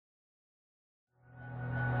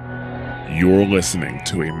You're listening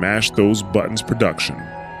to a Mash Those Buttons production.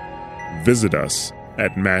 Visit us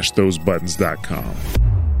at mashthosebuttons.com.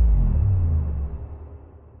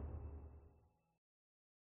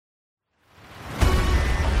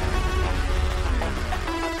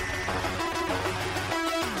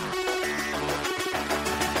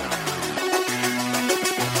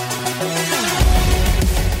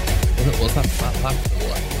 What's that?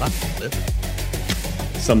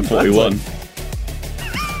 Some 41.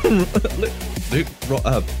 Luke,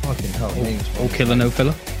 fucking hell. All killer, no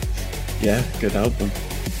filler. Yeah, good album.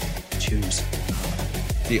 Tunes.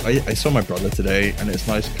 See, I saw my brother today, and it's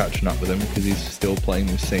nice catching up with him because he's still playing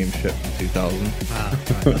the same shit from 2000. Right,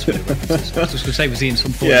 that's what it references. I was just going to say, was he in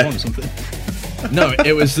some 41 or something? No,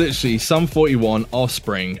 it was literally Sum 41,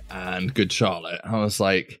 Offspring, and Good Charlotte. I was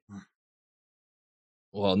like,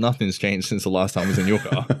 well, nothing's changed since the last time I was in your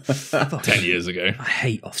car 10 years ago. I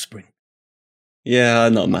hate Offspring. Yeah,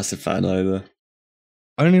 I'm not a massive fan either.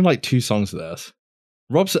 I only like 2 songs of theirs.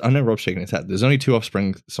 I know Rob's shaking his head. There's only 2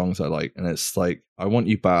 Offspring songs I like, and it's like I Want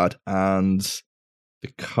You Bad and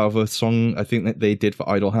the cover song I think that they did for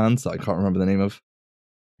Idle Hands that I can't remember the name of.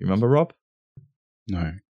 You remember, Rob?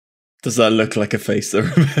 No. Does that look like a face that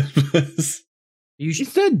remembers?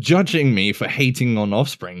 They're judging me for hating on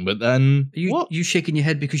Offspring, but then You shaking your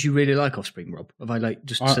head because you really like Offspring, Rob? Have I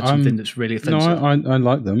just said something that's really offensive? No, I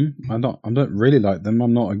like them. I don't really like them.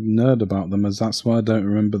 I'm not a nerd about them, as that's why I don't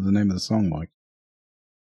remember the name of the song, Mike.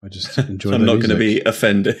 I just enjoy I'm their not going to music. be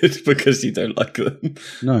offended because you don't like them.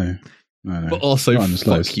 No. But also,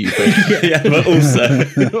 fuck you. Yeah, but also...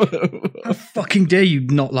 How fucking dare you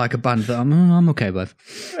not like a band that I'm okay with?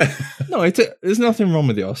 No, there's nothing wrong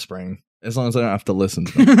with the Offspring, as long as I don't have to listen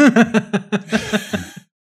to them.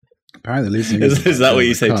 Apparently listening Is that what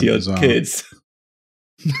you say to your kids?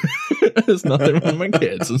 There's nothing wrong with my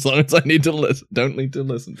kids, as long as I don't need to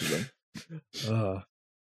listen to them. I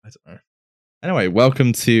don't know. Anyway,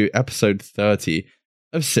 welcome to episode 30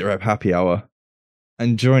 of SITREP Happy Hour.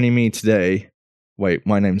 And joining me today,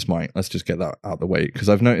 my name's Mike. Let's just get that out of the way, because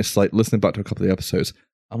I've noticed, like, listening back to a couple of the episodes,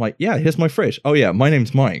 I'm like, yeah, here's my fridge. Oh yeah, my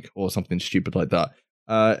name's Mike, or something stupid like that.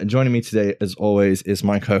 And joining me today, as always, is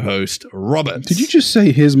my co-host, Robert. Did you just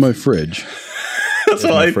say, here's my fridge? That's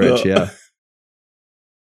what I fridge, thought. yeah.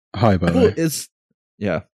 Hi, by the way.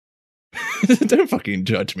 Yeah. Don't fucking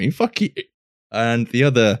judge me. Fuck you. And the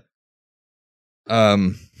other,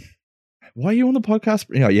 why are you on the podcast?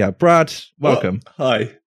 Yeah, Brad, welcome.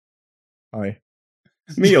 What? Hi.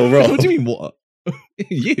 Me or Rob? What do you mean, what?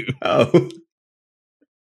 You? Oh.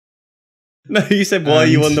 No, you said, why are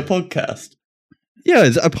you on the podcast? Yeah,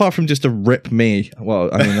 apart from just to rip me. Well,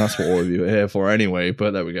 I mean, that's what all of you are here for anyway,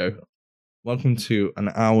 but there we go. Welcome to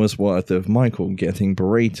an hour's worth of Michael getting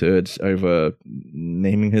berated over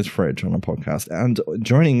naming his fridge on a podcast. And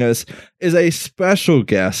joining us is a special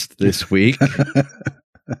guest this week.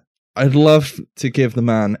 I'd love to give the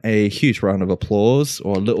man a huge round of applause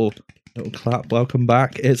or a little clap. Welcome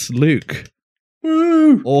back. It's Luke.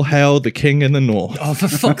 Woo! All hail the king in the north. Oh, for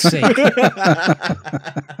fuck's sake.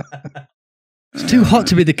 It's too hot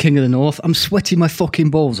to be the king of the north. I'm sweating my fucking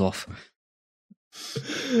balls off.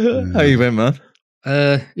 How you been, man?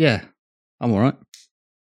 Yeah, I'm all right.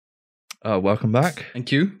 Welcome back.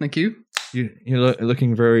 Thank you. You're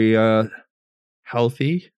looking very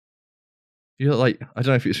healthy. You look like, I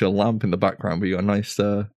don't know if it's your lamp in the background, but you got a nice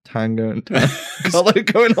tango and color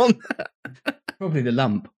going on there. Probably the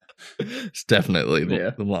lamp. It's definitely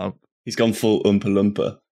the lamp. He's gone full Oompa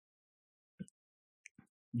Loompa.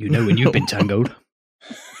 You know when you've been tangoed.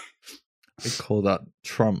 They call that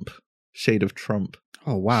Trump. Shade of Trump.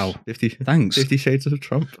 Oh, wow. 50, Thanks. 50 Shades of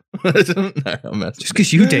Trump. I don't know. I'm messing. Just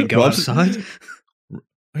because you didn't go outside.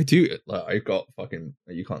 I do. Like, I got fucking...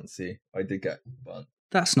 You can't see. I did get burnt.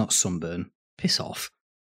 That's not sunburn. Piss off.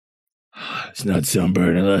 It's not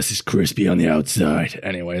sunburn unless it's crispy on the outside.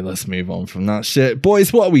 Anyway, let's move on from that shit.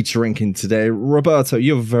 Boys, what are we drinking today? Roberto,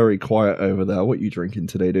 you're very quiet over there. What are you drinking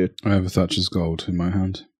today, dude? I have a Thatcher's Gold in my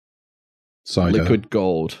hand. Cider. Liquid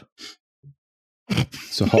gold.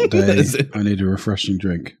 It's a hot day. I need a refreshing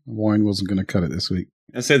drink. Wine wasn't going to cut it this week.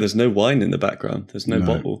 I say there's no wine in the background. There's no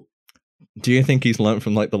bottle. Do you think he's learnt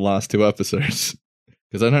from, like, the last 2 episodes?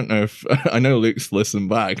 Because I don't know if... I know Luke's listened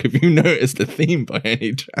back. Have you noticed a theme by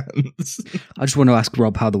any chance? I just want to ask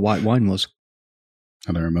Rob how the white wine was.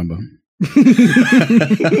 I don't remember.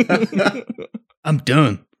 I'm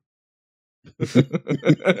done.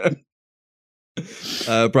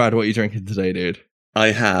 Brad, what are you drinking today, dude?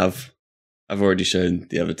 I've already shown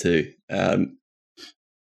the other 2.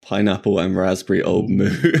 Pineapple and raspberry Old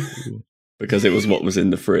Moo. Because it was what was in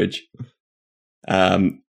the fridge.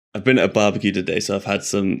 I've been at a barbecue today, so I've had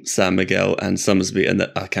some San Miguel and Summersby, and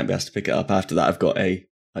I can't be asked to pick it up. After that, I've got a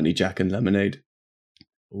honey jack and lemonade.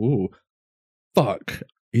 Ooh, fuck!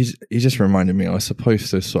 You just reminded me. I was supposed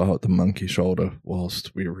to sort out the monkey shoulder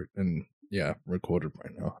whilst we were recorded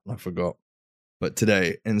right now. I forgot. But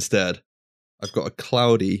today, instead, I've got a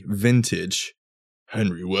cloudy vintage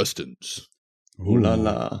Henry Weston's. Ooh la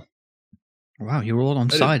la! Wow, you're all on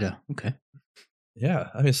cider. Okay. Yeah,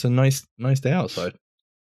 I mean, it's a nice day outside.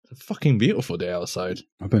 It's a fucking beautiful day outside.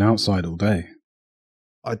 I've been outside all day.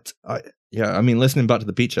 I mean, listening back to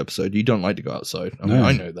the beach episode, you don't like to go outside. I mean,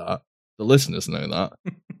 I know that. The listeners know that.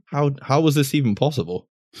 How was this even possible?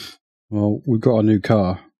 Well, we've got a new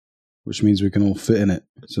car, which means we can all fit in it.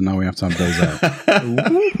 So now we have to have days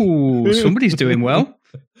out. Ooh, somebody's doing well.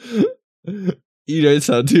 You don't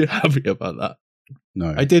sound too happy about that.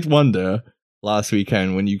 No. I did wonder last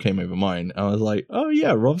weekend when you came over mine. I was like, oh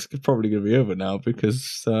yeah, Rob's probably going to be over now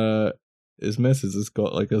because his missus has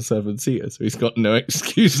got like a 7-seater, so he's got no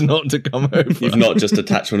excuse not to come over. You've not just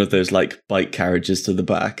attached one of those like bike carriages to the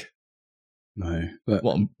back. No. But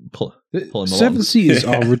What, pulling them 7-seaters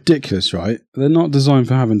Yeah. are ridiculous, right? They're not designed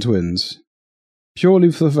for having twins.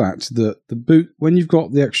 Purely for the fact that the boot, when you've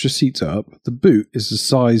got the extra seats up, the boot is the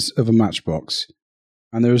size of a matchbox.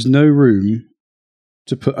 And there is no room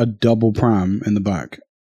to put a double pram in the back.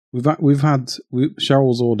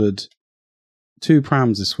 Cheryl's ordered 2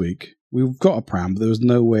 prams this week. We've got a pram, but there was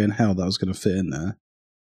no way in hell that was going to fit in there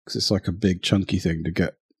because it's like a big chunky thing to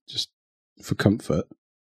get just for comfort.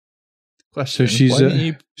 Question: So why didn't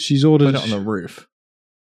you she's put ordered it on the roof?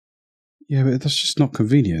 Yeah, but that's just not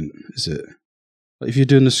convenient, is it? Like if you're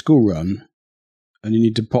doing the school run and you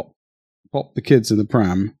need to pop the kids in the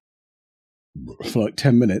pram for like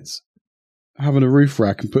 10 minutes, having a roof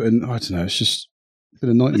rack and putting, I don't know, it's just been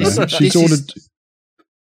a nightmare. She's ordered.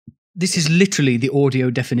 This is literally the audio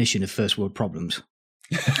definition of first world problems.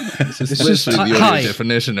 This is It's just- literally the Hi. audio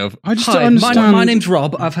definition of. I just Hi, don't understand. my name's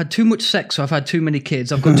Rob. I've had too much sex, so I've had too many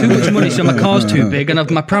kids. I've got too much money, so my car's too big,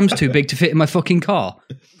 and my pram's too big to fit in my fucking car.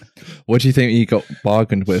 What do you think you got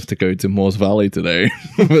bargained with to go to Moores Valley today?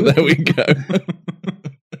 But there we go.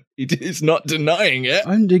 He's not denying it.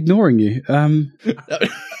 I'm ignoring you. Can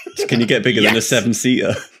you get bigger than a Yes.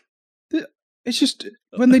 7-seater? It's just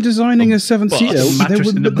when they're designing a 7-seater,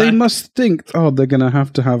 Mattress in the they back. must think, oh, they're going to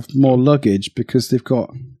have more luggage because they've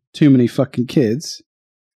got too many fucking kids.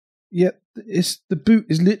 Yet the boot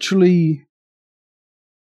is literally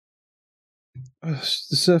the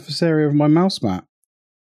surface area of my mouse mat.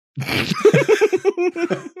 I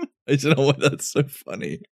don't know why that's so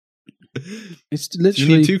funny. It's You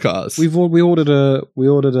literally need 2 cars. we ordered a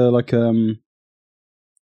like a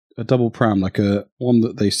double pram, like a one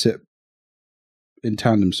that they sit in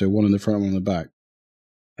tandem, so one in the front, one in the back,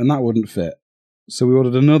 and that wouldn't fit. So we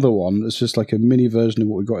ordered another one that's just like a mini version of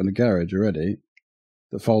what we got in the garage already,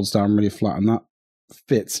 that folds down really flat, and that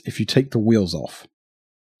fits if you take the wheels off.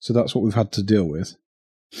 So that's what we've had to deal with.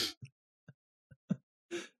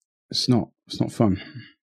 It's not fun.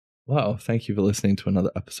 Wow, thank you for listening to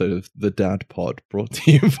another episode of The Dad Pod, brought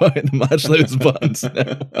to you by the Match Those Buttons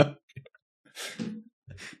Network.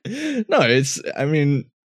 No, it's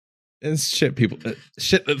shit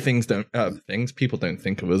that people don't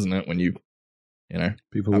think of, isn't it? When you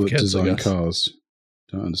People have that kids, I design guess. cars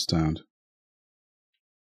don't understand.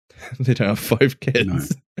 They don't have 5 kids.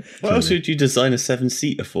 No. What else would you design a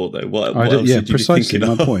 7-seater for, though? What I else don't- yeah, would you be precisely thinking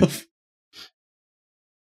my of? point.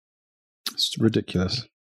 It's ridiculous.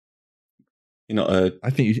 You're not a I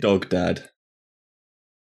think you dog dad.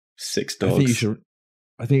 6 dogs.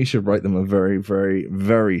 I think you should write them a very, very,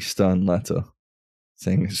 very stern letter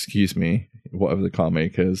saying, "Excuse me, whatever the car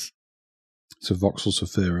maker is." It's a Vauxhall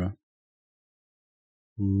Zafira.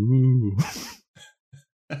 Ooh.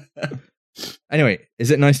 Anyway, is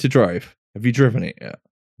it nice to drive? Have you driven it yet?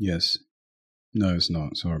 Yes. No, it's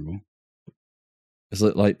not. It's horrible. Is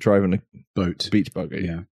it like driving a Boat. beach buggy?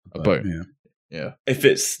 Yeah. A boat. Yeah. Yeah. If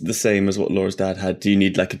it's the same as what Laura's dad had, do you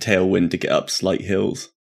need like a tailwind to get up slight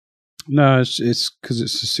hills? No, it's because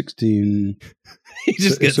it's a 16. He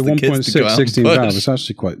just It's gets a the kids to go 1.6 out 16 and valve. push. It's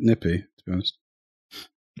actually quite nippy, to be honest.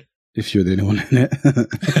 If you're the only one in it.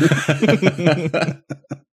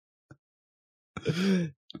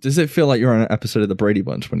 Does it feel like you're on an episode of the Brady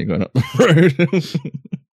Bunch when you're going up the road?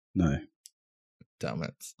 No. Damn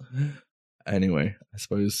it. Anyway, I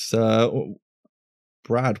suppose,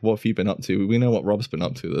 Brad, what have you been up to? We know what Rob's been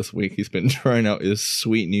up to this week. He's been trying out his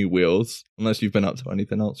sweet new wheels. Unless you've been up to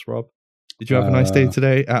anything else, Rob. Did you have a nice day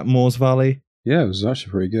today at Moores Valley? Yeah, it was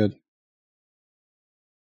actually pretty good.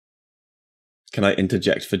 Can I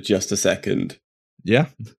interject for just a second? Yeah.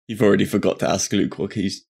 You've already forgot to ask Luke what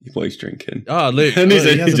he's drinking. Oh, Luke. And he's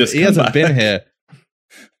he only just he come hasn't back. been here.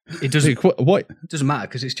 It doesn't. Luke, what? It doesn't matter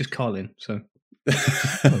because it's just Colin. So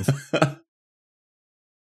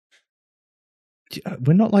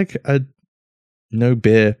We're not like a no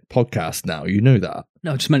beer podcast now. You know that.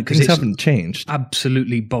 no, I just meant because Things it's haven't changed.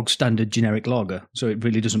 absolutely bog standard generic lager. So it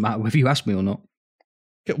really doesn't matter whether you ask me or not.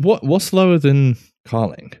 What's lower than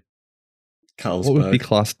Carling? What would be Carlsberg.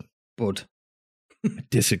 classed? Bud. I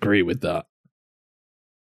disagree with that.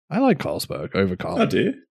 I like Carlsberg over Carling. I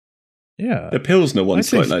do. Yeah. The Pilsner one's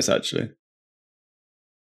I think- quite nice, actually.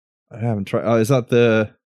 I haven't tried. Oh, is that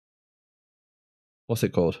the? What's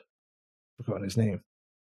it called? I've forgotten his name.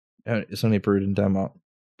 It's only brewed in Denmark.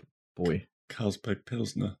 Boy, Carlsberg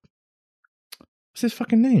Pilsner. what's his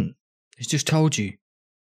fucking name? He's just told you.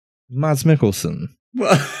 Mads Mikkelsen.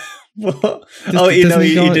 What? What? Doesn't he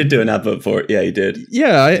He go- did do an advert for it. Yeah, he did.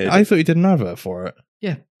 Yeah, Yeah, I thought he did an advert for it.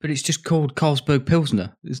 Yeah, but it's just called Carlsberg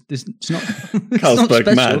Pilsner. It's not. It's Carlsberg not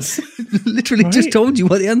special. Mads. Literally Right? just told you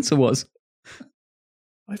what the answer was.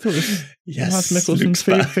 I thought this was Yes, Mads Mikkelsen's Luke's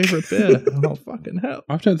back. favorite beer. Oh, fucking hell.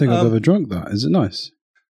 I don't think I've Um, ever drunk that. Is it nice?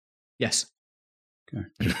 Yes,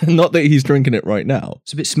 Not that he's drinking it right now.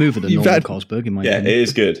 it's a bit smoother than You've normal had- Carlsberg in my Yeah, it opinion.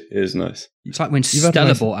 is good. It is nice. It's like when You've had a Stella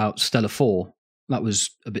nice- bought out Stella 4. That was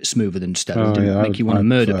a bit smoother than Stella. Oh, It didn't yeah, make you want to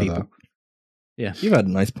murder prefer people. that. You've had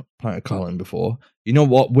a nice pint of Carling before. You know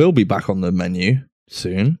what will be back on the menu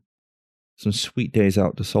soon? Some sweet days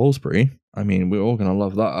out to Salisbury. I mean, we're all going to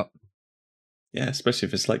love that. Yeah, especially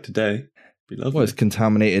if it's like today. Be lovely. Well, it's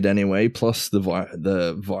contaminated anyway, plus the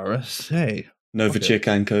virus. Hey, Novichok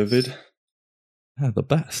and COVID. the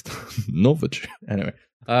best. Novich. Anyway,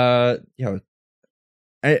 yeah.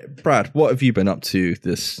 Hey, Brad, what have you been up to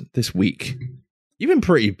this week? You've been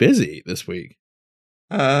pretty busy this week.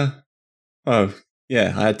 Oh,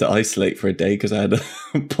 yeah, I had to isolate for a day because I had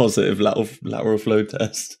a positive lateral flow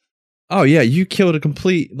test. Oh yeah, you killed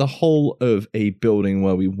the whole of a building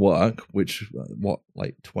where we work, which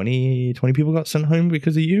like 20 people got sent home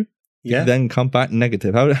because of you? Yeah. Then come back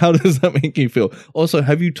negative. How does that make you feel? Also,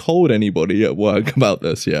 have you told anybody at work about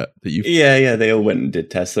this yet? That you? Yeah, they all went and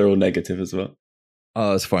did tests. They're all negative as well.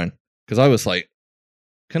 Oh, that's fine. Because I was like,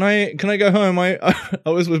 can I go home? I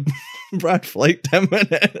was with Brad for like 10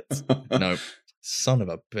 minutes. No, son of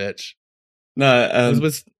a bitch. No, I was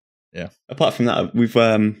with, apart from that, we've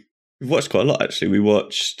watched quite a lot actually. We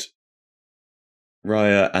watched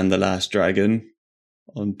Raya and the Last Dragon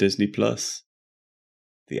on Disney Plus,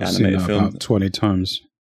 the I've seen animated that film. about 20 times.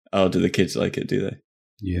 Oh, do the kids like it? Do they?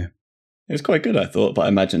 Yeah. It was quite good, I thought, but I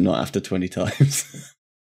imagine not after 20 times.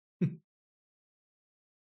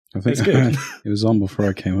 I think It's good. it was on before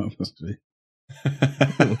I came up. Actually.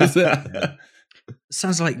 Was it?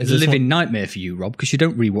 Sounds like Is a this living nightmare for you, Rob, because you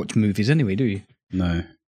don't rewatch movies anyway, do you? No.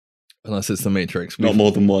 unless it's the Matrix. Not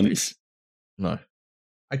more than once. No.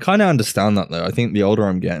 I kind of understand that though. I think the older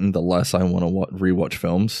I'm getting, the less I want to rewatch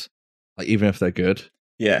films, like even if they're good.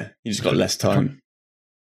 Yeah, you just got less time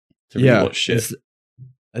to Yeah, rewatch shit.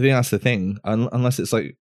 I think that's the thing. Unless it's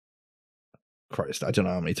like, Christ, I don't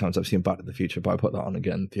know how many times I've seen Back to the Future, but I put that on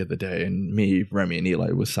again the other day, and me, Remy, and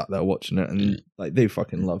Eli was sat there watching it, and like they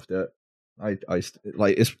fucking loved it. I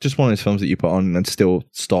like it's just one of those films that you put on and still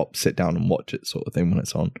stop, sit down, and watch it, sort of thing when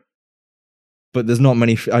it's on. But there's not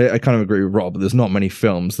many. I kind of agree with Rob. There's not many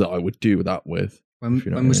films that I would do that with. When If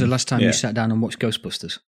you know when what was I the mean. last time Yeah. you sat down and watched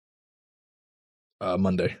Ghostbusters?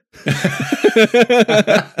 Monday.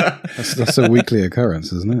 That's a weekly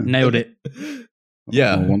occurrence, isn't it? Nailed it.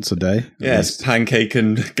 Yeah. Or once a day. at Yes, least. Pancake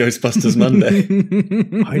and Ghostbusters Monday.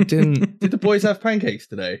 I didn't. Did the boys have pancakes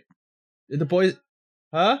today? Did the boys?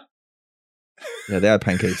 Huh? Yeah, they had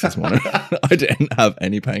pancakes this morning. I didn't have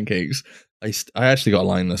any pancakes. I actually got a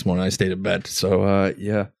line this morning. I stayed in bed, so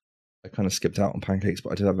yeah, I kind of skipped out on pancakes.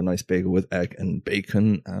 But I did have a nice bagel with egg and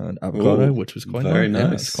bacon and avocado, Ooh, which was quite very nice. Yeah,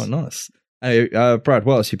 nice. it's quite nice. Hey, Brad,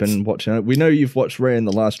 what else you been watching? We know you've watched Ray and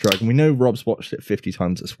the Last Dragon. We know Rob's watched it 50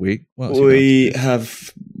 times this week. What else you been up We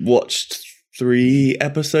have watched 3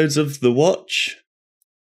 episodes of The Watch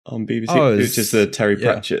on BBC, Oh, which is the Terry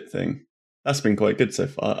yeah. Pratchett thing. That's been quite good so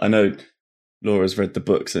far. I know Laura's read the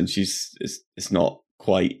books and it's not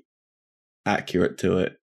quite accurate to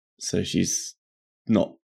it, so she's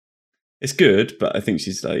not. It's good, but I think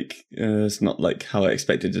she's like, it's not like how I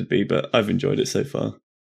expected it to be. But I've enjoyed it so far.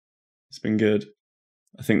 It's been good.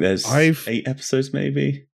 I think there's 8 episodes,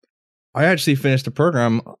 maybe. I actually finished a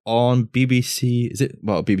program on BBC. Is it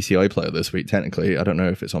BBC iPlayer this week? Technically, I don't know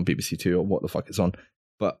if it's on BBC Two or what the fuck it's on.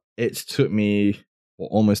 But it took me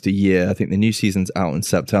almost a year. I think the new season's out in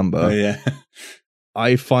September. Oh yeah,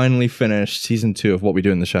 I finally finished season 2 of What We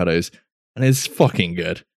Do in the Shadows. and it's fucking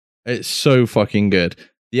good. It's so fucking good.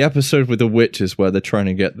 The episode with the witches where they're trying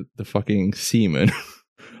to get the fucking semen,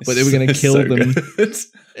 but they were going to kill them.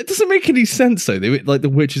 It doesn't make any sense though. The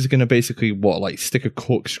witches are going to basically stick a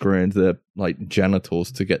corkscrew into their like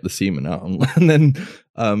genitals to get the semen out, and then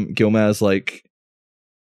Gilmer's like,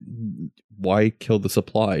 why kill the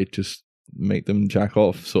supply? Just make them jack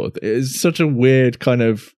off. Sort of. It's such a weird kind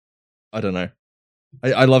of. I don't know.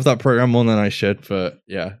 I love that program more than I should, but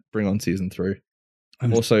yeah, bring on season 3.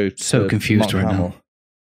 I'm also so confused right now.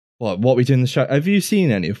 What we do in the shadows? Have you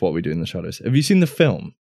seen any of what we do in the shadows? Have you seen the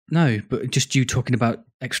film? No, but just you talking about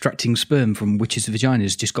extracting sperm from witches'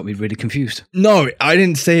 vaginas just got me really confused. No, I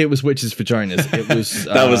didn't say it was witches' vaginas. It was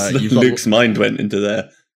that was Luke's mind went into there.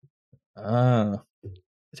 I don't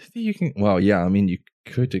think you can. Well, yeah, I mean, you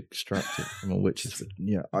could extract it from a witch's.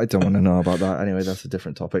 Yeah, I don't want to know about that. Anyway, that's a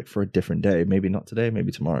different topic for a different day. Maybe not today.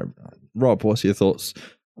 Maybe tomorrow. Rob, what's your thoughts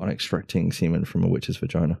on extracting semen from a witch's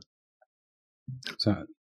vagina? Is that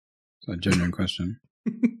a genuine question?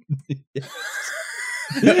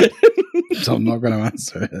 So I'm not going to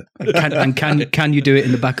answer it. Can you do it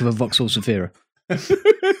in the back of a Vauxhall Zafira?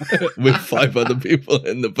 With 5 other people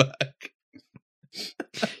in the back.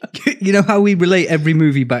 You know how we relate every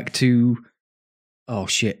movie back to... Oh,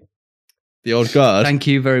 shit. The Old Guard? Thank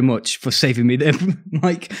you very much for saving me there,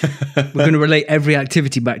 Mike. We're going to relate every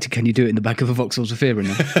activity back to can you do it in the back of a Vauxhall Zafira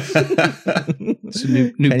now? It's a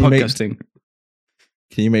new podcast thing.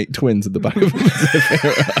 Can you make twins at the back of a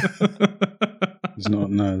Zafira?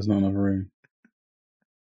 There's not enough room.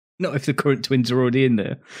 Not if the current twins are already in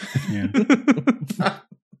there. Yeah.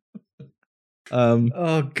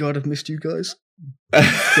 Oh, God, I've missed you guys.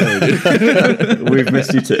 We've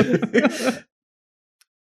missed you too.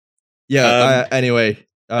 Yeah. Anyway,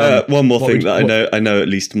 one more thing that I know at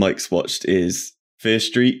least Mike's watched is Fear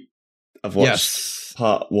Street. I've watched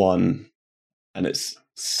part 1, and it's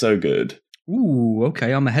so good. Ooh,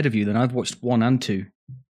 okay. I'm ahead of you then. I've watched 1 and 2.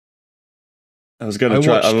 I was going to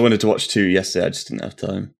try. I wanted to watch 2 yesterday. I just didn't have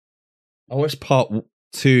time. I watched part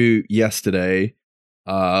 2 yesterday.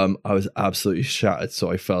 I was absolutely shattered,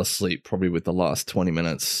 so I fell asleep probably with the last 20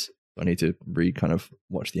 minutes. I need to kind of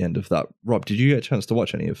watch the end of that. Rob, did you get a chance to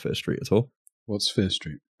watch any of Fear Street at all? What's Fear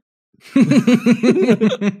Street? Is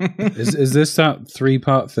this that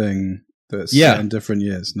 3-part thing that's set in different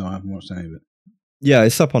years? No, I haven't watched any of it. Yeah,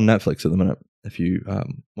 it's up on Netflix at the minute if you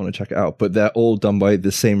want to check it out. But they're all done by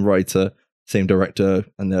the same writer, same director,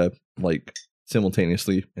 and they're like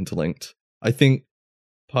simultaneously interlinked. I think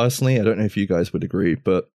personally, I don't know if you guys would agree,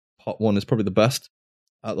 but part 1 is probably the best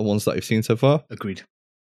out of the ones that I've seen so far. Agreed.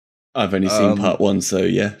 I've only seen part 1, so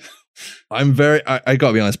yeah. I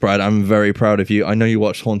gotta be honest, Brad, I'm very proud of you. I know you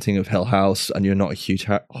watched Haunting of Hill House and you're not a huge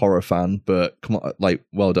horror fan, but come on, like,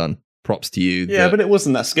 well done. Props to you. Yeah, but it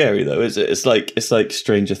wasn't that scary though, is it? It's like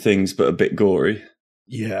Stranger Things, but a bit gory.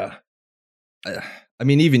 Yeah. I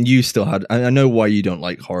mean, even you still had... I know why you don't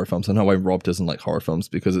like horror films. I know why Rob doesn't like horror films,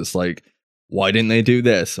 because it's like, why didn't they do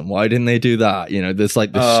this? And why didn't they do that? You know, there's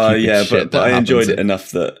like this stupid shit but I enjoyed it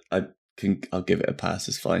enough that I'll give it a pass.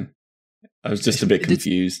 It's fine. I was just a bit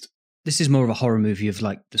confused. This is more of a horror movie of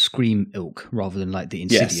like the Scream ilk rather than like the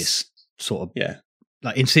Insidious sort of... Yeah.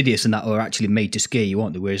 Like Insidious and that are actually made to scare you,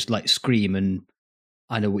 aren't they? Whereas like Scream and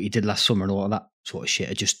I Know What You Did Last Summer and all of that sort of shit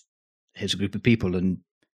are just, here's a group of people and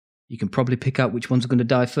you can probably pick out which one's going to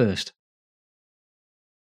die first.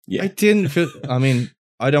 Yeah. I didn't feel... I mean,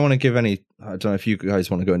 I don't want to give any... I don't know if you guys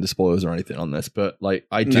want to go into spoilers or anything on this, but like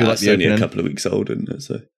I do like the opening. Only a couple of weeks old, isn't it?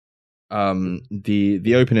 So...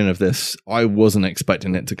 the opening of this, I wasn't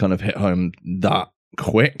expecting it to kind of hit home that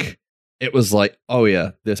quick. It was like, oh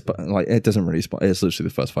yeah, this, like, it doesn't really spoil. It's literally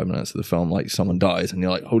the first 5 minutes of the film, like someone dies and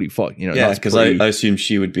you're like, holy fuck, you know. Yeah, because I assumed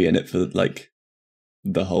she would be in it for like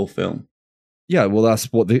the whole film. Yeah, well,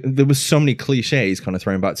 that's what there was so many cliches kind of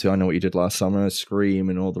thrown back to I Know What You Did Last Summer, Scream,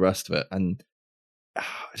 and all the rest of it, and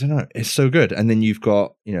I don't know, it's so good. And then you've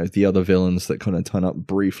got, you know, the other villains that kind of turn up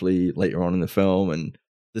briefly later on in the film, and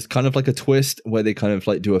there's kind of like a twist where they kind of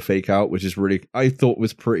like do a fake out, which is really, I thought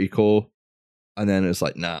was pretty cool, and then it's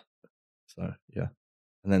like, nah. So yeah,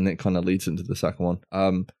 and then it kind of leads into the second one.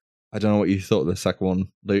 I don't know what you thought of the second one,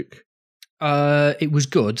 Luke. It was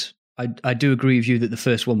good. I do agree with you that the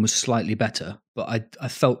first one was slightly better, but I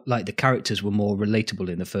felt like the characters were more relatable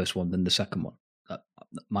in the first one than the second one. That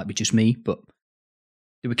might be just me, but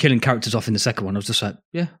they were killing characters off in the second one. I was just like,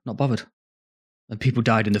 yeah, not bothered. And people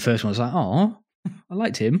died in the first one. I was like, oh, I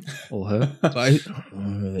liked him or her.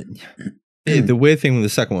 The weird thing with the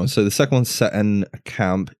second one, so the second one's set in a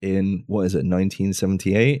camp in, what is it,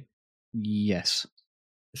 1978? Yes.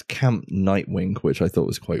 It's Camp Nightwing, which I thought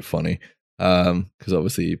was quite funny. because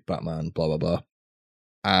obviously Batman, blah blah blah.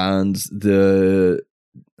 And the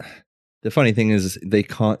funny thing is you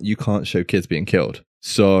can't show kids being killed.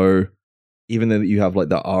 So even though you have like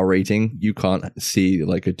the R rating, you can't see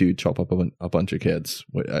like a dude chop up a bunch of kids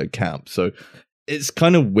at camp. So it's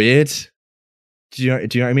kind of weird. Do you know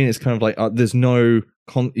what I mean? It's kind of like there's no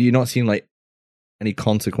you're not seeing like any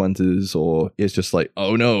consequences, or it's just like,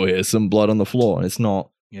 oh no, here's some blood on the floor, and it's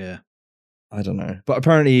not. Yeah, I don't know, but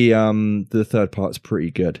apparently the third part's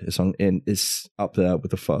pretty good. It's up there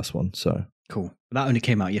with the first one, so cool. That only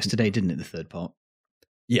came out yesterday, didn't it? The third part.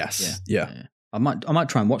 Yes. Yeah. I might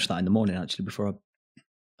try and watch that in the morning actually before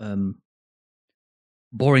I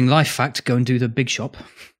boring life fact, go and do the big shop.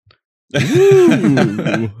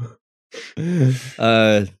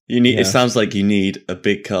 It sounds like you need a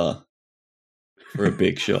big car for a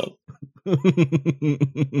big shop.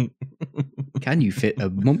 Can you fit a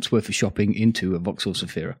month's worth of shopping into a Vauxhall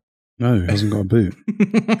Zafira? No, it hasn't got a boot.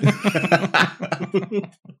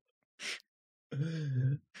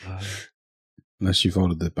 Unless you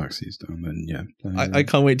folded the back seats down, then yeah. I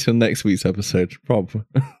can't wait till next week's episode. Rob,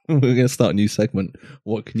 we're going to start a new segment.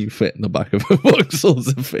 What can you fit in the back of a Vauxhall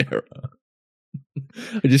Zafira?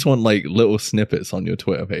 I just want like little snippets on your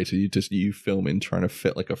Twitter page. You filming trying to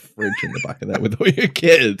fit like a fridge in the back of that with all your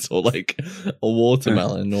kids, or like a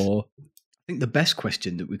watermelon, or I think the best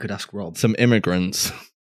question that we could ask Rob, some immigrants,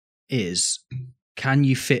 is: can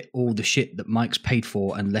you fit all the shit that Mike's paid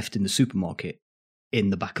for and left in the supermarket in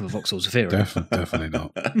the back of a Vauxhall Zafira? Definitely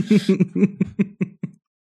not.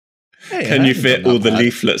 Hey, can you fit all the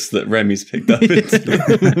leaflets that Remy's picked up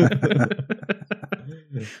into?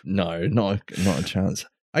 No, not a chance.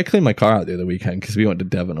 I cleaned my car out the other weekend because we went to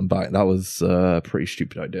Devon and back. That was a pretty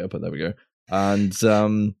stupid idea, but there we go. And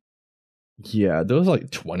yeah, there was like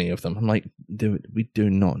 20 of them. I'm like, dude, we do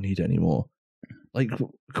not need any more. Like,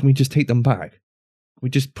 can we just take them back? We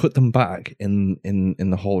just put them back in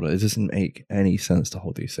the holder. It doesn't make any sense to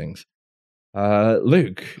hold these things.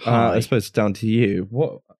 Luke, I suppose it's down to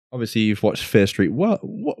you. Obviously, you've watched Fear Street. What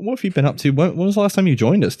have you been up to? When was the last time you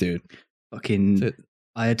joined us, dude?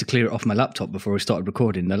 I had to clear it off my laptop before we started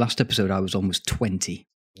recording. The last episode I was on was 20.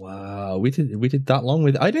 Wow, we did that long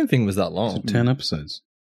with. I didn't think it was that long. 10 episodes,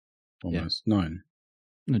 almost 9.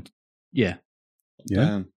 Yeah.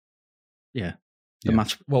 Yeah. Yeah. Yeah.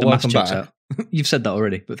 Maths. Well, the maths welcome checks back. out. You've said that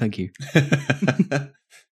already, but thank you.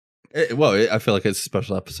 I feel like it's a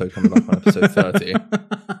special episode coming back on episode 30.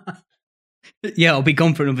 Yeah, I'll be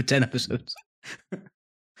gone for another 10 episodes.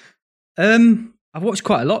 I've watched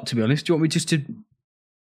quite a lot, to be honest. Do you want me just to...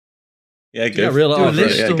 Yeah, go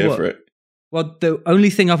for it. Well, the only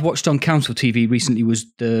thing I've watched on Council TV recently was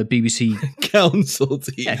the BBC... Council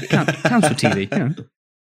TV. Yeah, Council TV,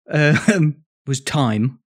 yeah. Was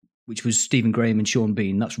Time, which was Stephen Graham and Sean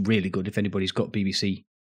Bean. That's really good if anybody's got BBC.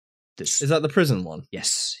 Is that the prison one?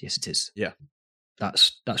 Yes, it is. Yeah.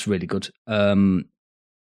 That's really good.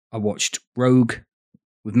 I watched Rogue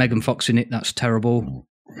with Megan Fox in it. That's terrible.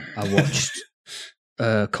 I watched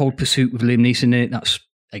Cold Pursuit with Liam Neeson in it. That's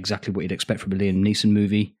exactly what you'd expect from a Liam Neeson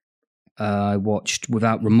movie. I watched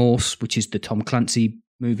Without Remorse, which is the Tom Clancy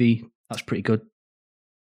movie. That's pretty good.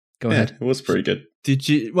 Go ahead. It was pretty good. Did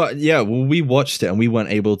you? Well, yeah. Well, we watched it and we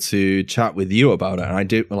weren't able to chat with you about it. And I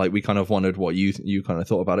did. Like, we kind of wondered what you kind of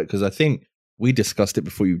thought about it, because I think we discussed it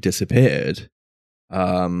before you disappeared.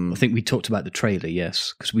 I think we talked about the trailer,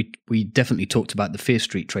 yes, because we definitely talked about the Fear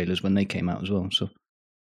Street trailers when they came out as well. So,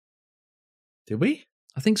 did we?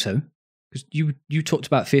 I think so, because you talked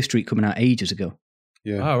about Fear Street coming out ages ago.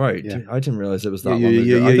 Yeah. Oh, right. Yeah. I didn't realize it was that long ago.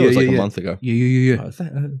 Yeah, I thought it was like a month ago. Yeah.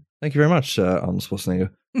 Thank you very much, Arnold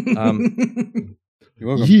Schwarzenegger. You're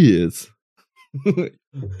welcome. Years.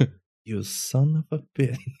 You son of a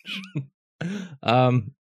bitch.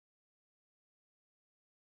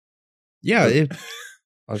 Yeah,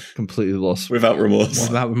 I've completely lost. Without Remorse.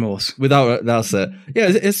 That's it. Yeah,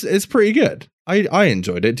 it's pretty good. I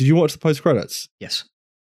enjoyed it. Did you watch the post credits? Yes.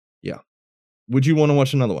 Yeah. Would you want to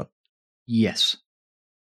watch another one? Yes.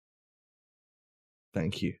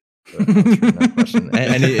 Thank you for answering that question.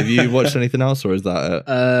 Have you watched anything else, or is that it?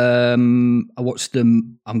 I watched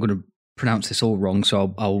them. I'm going to pronounce this all wrong,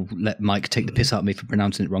 so I'll let Mike take the piss out of me for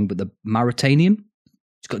pronouncing it wrong. But the Mauritanian,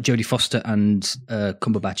 it's got Jodie Foster and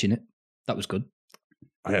Cumberbatch in it. That was good.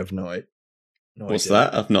 I have no idea. What's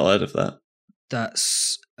that? I've not heard of that.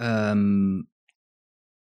 That's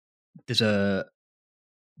there's a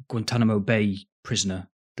Guantanamo Bay prisoner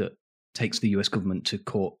that takes the US government to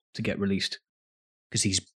court to get released because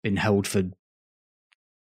he's been held for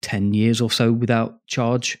 10 years or so without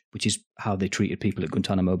charge, which is how they treated people at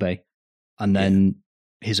Guantanamo Bay. And then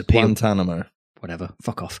his appeal... Guantanamo. Whatever.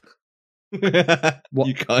 Fuck off. What-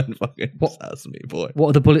 You can't fucking what- sass me, boy. What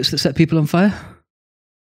are the bullets that set people on fire?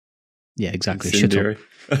 Yeah, exactly. Shut up. Incendiary.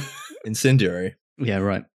 Incendiary. Yeah,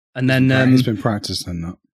 right. And then He's been practicing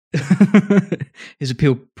that. his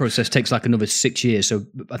appeal process takes like another 6 years. So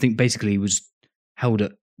I think basically he was held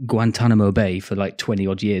at Guantanamo Bay for like 20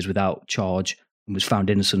 odd years without charge and was found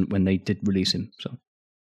innocent when they did release him. So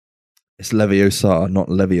It's Leviosa, not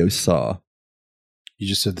Leviosa. You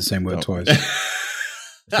just said the same word Oh. twice.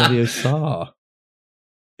 It's Leviosa.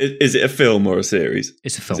 Is it a film or a series?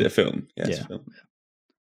 it's a Is film. it a film? Yeah, it's Yeah. a film.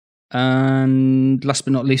 And last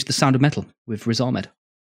but not least, The Sound of Metal with Riz Ahmed.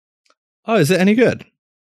 Oh, is it any good?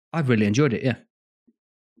 I've really enjoyed it, yeah.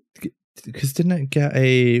 Because didn't it get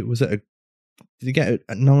a? Was it a? Did it get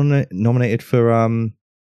nominated for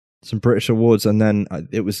some British awards, and then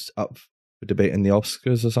it was up for debate in the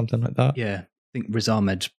Oscars or something like that? Yeah, I think Riz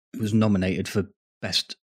Ahmed was nominated for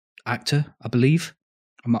Best Actor, I believe.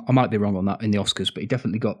 I might be wrong on that in the Oscars, but he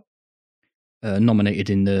definitely got nominated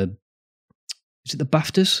in the... Is it the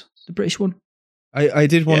BAFTAs, the British one? I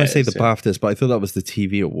did want to say the Yes, yeah. BAFTAs, but I thought that was the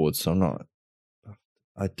TV awards, so I'm not.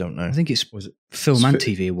 I don't know. I think it's Was it? Film and It's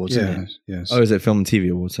TV Awards, isn't Yeah, it? yes. Oh, is it film and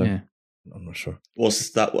TV awards? So Yeah. I'm not sure.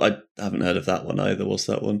 What's that? I haven't heard of that one either. What's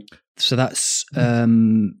that one? So that's...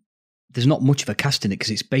 there's not much of a cast in it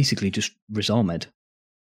because it's basically just Riz Ahmed.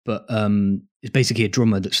 But it's basically a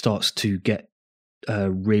drummer that starts to get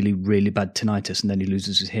really, really bad tinnitus and then he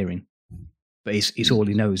loses his hearing. But it's all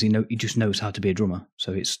he knows. He just knows how to be a drummer.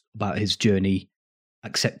 So it's about his journey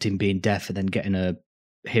accepting being deaf and then getting a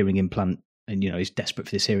hearing implant. And, he's desperate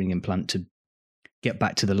for this hearing implant to get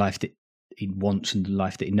back to the life that he wants and the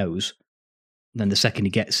life that he knows. And then the second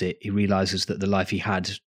he gets it, he realizes that the life he had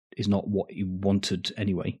is not what he wanted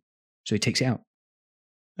anyway. So he takes it out.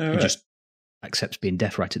 All He right. just accepts being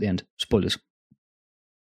deaf right at the end. Spoilers.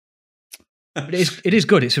 But it is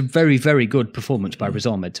good. It's a very, very good performance by Riz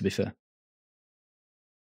Ahmed, to be fair.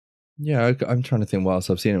 Yeah, I'm trying to think what else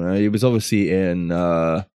I've seen him. He was obviously in.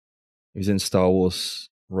 He was in Star Wars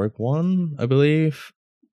Rogue One, I believe,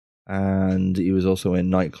 and he was also in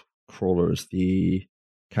Nightcrawler as the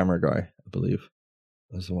camera guy, I believe,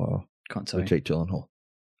 as well. Can't tell With you. Jake Gyllenhaal.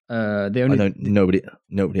 The I only know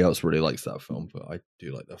nobody else really likes that film, but I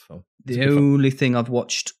do like that film. It's a the good film. only thing I've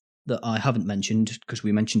watched that I haven't mentioned, because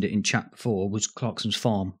we mentioned it in chat before, was Clarkson's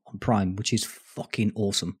Farm on Prime, which is fucking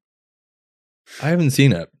awesome. I haven't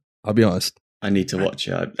seen it. I'll be honest. I need to watch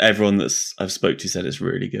it. Everyone that's I've spoke to said it's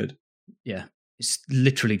really good. Yeah. It's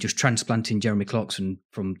literally just transplanting Jeremy Clarkson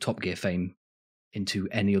from Top Gear fame into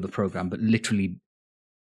any other program, but literally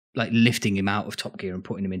like lifting him out of Top Gear and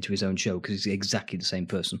putting him into his own show because he's exactly the same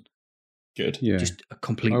person. Good. Yeah. Just a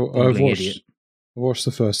complete I've bumbling idiot. watched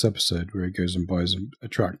the first episode where he goes and buys a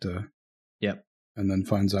tractor. Yep. And then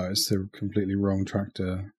finds out it's the completely wrong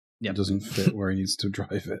tractor. Yep. It doesn't fit where he needs to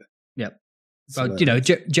drive it. Yep. So But,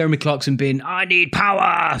 Jeremy Clarkson being, I need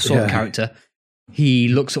power sort of character. He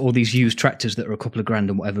looks at all these used tractors that are a couple of grand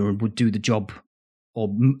and whatever and would do the job,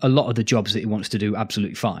 or a lot of the jobs that he wants to do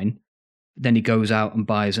absolutely fine. Then he goes out and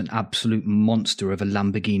buys an absolute monster of a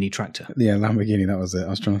Lamborghini tractor. Yeah, Lamborghini, that was it. I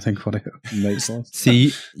was trying to think what it makes sense.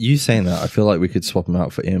 See, you saying that, I feel like we could swap him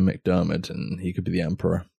out for Ian McDermott, and he could be the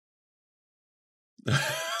Emperor.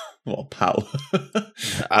 What power?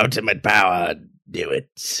 Ultimate power, do it.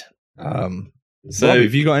 So Rob,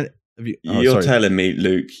 have you got? Have you? Oh, You're sorry. telling me,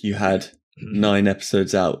 Luke, you had 9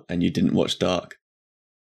 episodes out and you didn't watch Dark.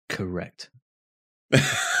 Correct.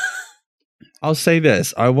 I'll say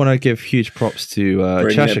this: I want to give huge props to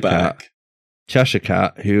Bring Cheshire it Cat. back. Cheshire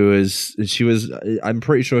Cat, she was. I'm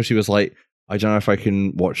pretty sure she was like, I don't know if I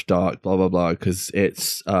can watch Dark, blah blah blah, because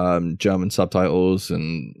it's German subtitles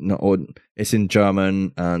and it's in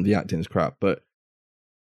German and the acting's crap. But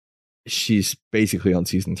she's basically on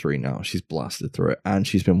season 3 now. She's blasted through it, and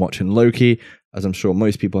she's been watching Loki, as I'm sure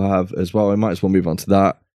most people have as well. I might as well move on to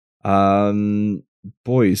that.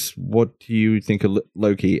 Boys, what do you think of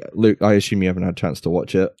Loki? Luke, I assume you haven't had a chance to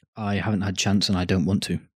watch it. I haven't had chance and I don't want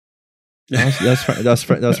to. That's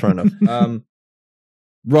fair enough.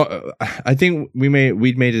 I think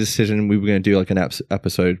we'd made a decision we were going to do like an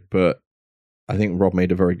episode, but I think Rob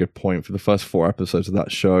made a very good point. For the first 4 episodes of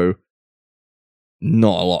that show,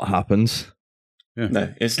 not a lot happens. Yeah.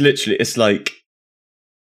 No, it's like,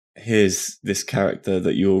 here's this character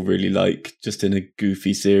that you'll really like just in a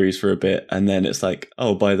goofy series for a bit, and then it's like,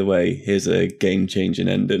 oh, by the way, here's a game-changing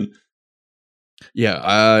ending.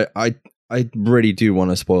 Yeah, I really do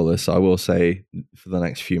want to spoil this. I will say for the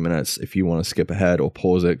next few minutes, if you want to skip ahead or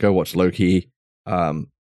pause it, go watch Loki, and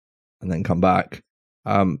then come back.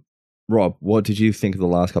 Rob, what did you think of the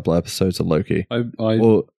last couple of episodes of Loki? I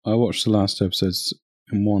watched the last episodes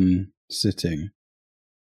in one sitting.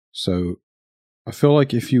 So I feel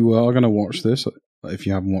like if you are going to watch this, if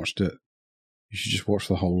you haven't watched it, you should just watch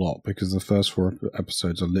the whole lot, because the first 4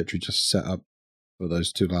 episodes are literally just set up for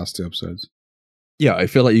those last two episodes. Yeah, I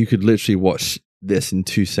feel like you could literally watch this in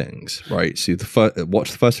 2 sittings, right? So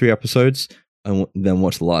watch the first 3 episodes and then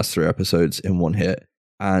watch the last 3 episodes in one hit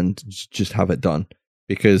and just have it done.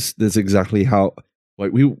 Because there's exactly how,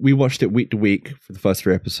 like, we watched it week to week for the first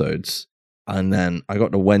 3 episodes, and then I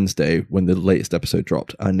got to Wednesday when the latest episode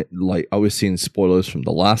dropped, and like I was seeing spoilers from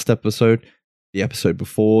the last episode, the episode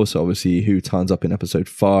before, so obviously who turns up in episode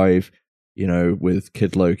 5, you know, with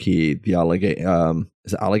Kid Loki, the alligator,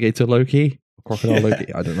 is it alligator Loki? Crocodile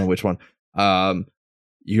Loki? I don't know which one.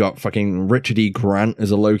 You got fucking Richard E. Grant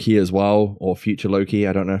as a Loki as well, or future Loki.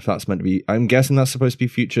 I don't know if that's meant to be, I'm guessing that's supposed to be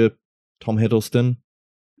future Tom Hiddleston,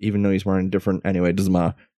 even though he's wearing different, anyway, it doesn't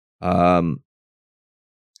matter.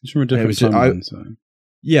 It's from a different timeline, so.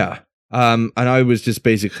 Yeah. And I was just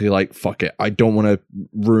basically like, fuck it. I don't want to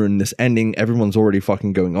ruin this ending. Everyone's already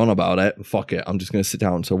fucking going on about it. Fuck it. I'm just going to sit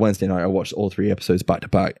down. So Wednesday night, I watched all 3 episodes back to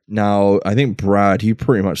back. Now, I think, Brad, you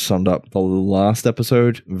pretty much summed up the last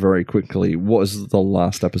episode very quickly. What is the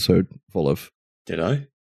last episode full of? Did I?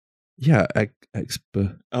 Yeah.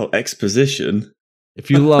 Exposition. If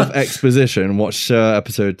you love exposition, watch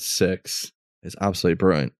episode 6. It's absolutely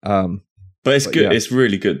brilliant. But it's good. Yeah. It's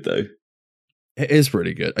really good, though. It is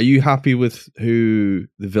really good. Are you happy with who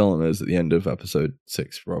the villain is at the end of episode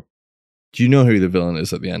 6, Rob? Do you know who the villain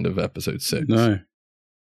is at the end of episode 6? No.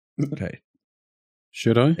 Okay.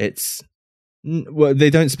 Should I? Well, they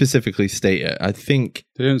don't specifically state it. I think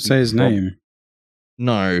they don't say his name.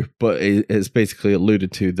 No, but it's basically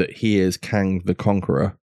alluded to that he is Kang the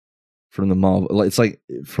Conqueror from the Marvel. Like, it's like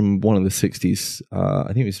from one of the 60s. I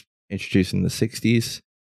think it was introduced in the 60s.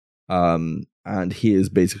 And he is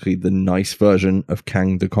basically the nice version of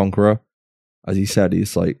Kang the Conqueror. As he said,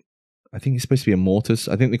 he's like, I think he's supposed to be a Mortis.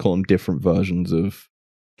 I think they call him different versions of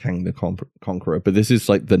Kang the Conqueror, but this is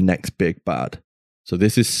like the next big bad. So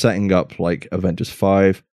this is setting up like Avengers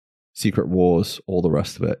 5, Secret Wars, all the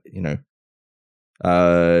rest of it, you know.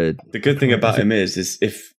 The good thing about him is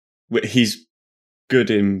if he's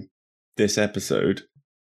good in this episode,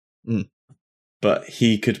 but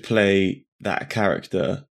he could play that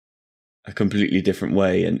character a completely different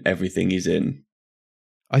way in everything he's in.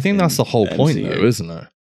 I think that's the whole point, though, isn't it?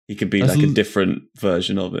 He could be like a different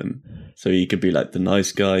version of him. So he could be like the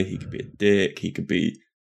nice guy, he could be a dick, he could be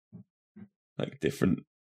like different.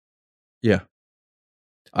 Yeah.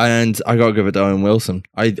 And I gotta give it to Owen Wilson.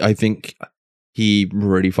 I think he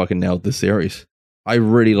really fucking nailed this series. I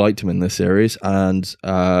really liked him in this series, and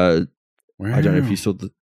I don't know if you saw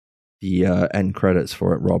the end credits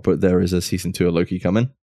for it, Rob, but there is a season 2 of Loki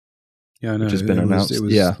coming. Yeah, I know. Which has been announced. It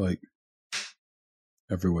was like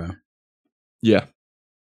everywhere. Yeah.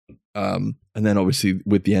 And then obviously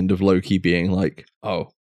with the end of Loki being like,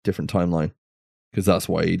 oh, different timeline, because that's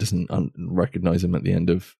why he doesn't recognize him at the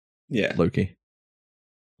end of Loki.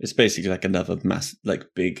 It's basically like another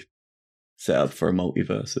big setup for a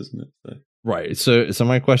multiverse, isn't it? So. Right. So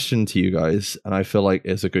my question to you guys, and I feel like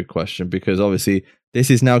it's a good question because obviously this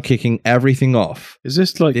is now kicking everything off. Is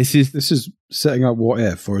this like this is setting up What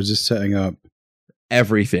If, or is this setting up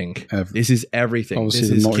everything? This is everything.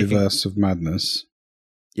 Obviously, this the multiverse of madness.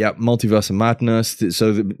 Yeah, multiverse of madness.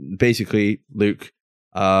 So basically, Luke,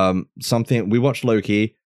 something we watched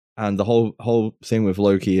Loki, and the whole thing with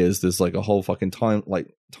Loki is there's like a whole fucking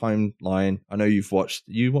timeline. I know you watched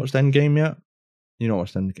Endgame yet? You not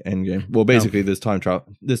watched Endgame? Well, basically, there's time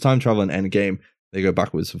travel. There's time travel in Endgame. They go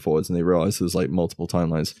backwards and forwards, and they realize there's like multiple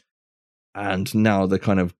timelines. And now they're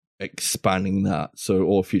kind of expanding that. So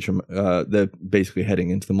all future, they're basically heading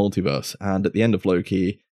into the multiverse. And at the end of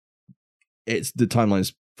Loki, the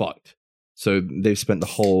timeline's fucked. So they've spent the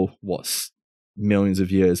whole millions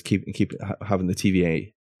of years keep having the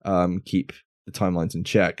TVA keep the timelines in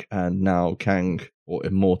check. And now Kang or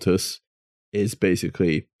Immortus is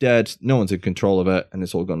basically dead. No one's in control of it, and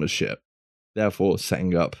it's all gone to shit. Therefore,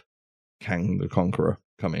 setting up Kang the Conqueror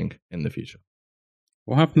coming in the future.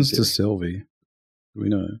 What happens to Sylvie? Do we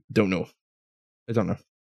know? Don't know. I don't know.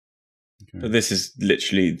 Okay. But this is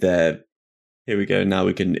literally their. Here we go. Now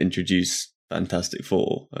we can introduce Fantastic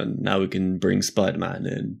Four, and now we can bring Spider-Man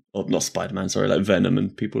in, or not Spider-Man. Sorry, like Venom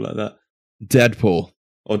and people like that. Deadpool.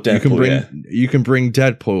 Or Deadpool. You can bring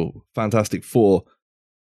Deadpool, Fantastic Four,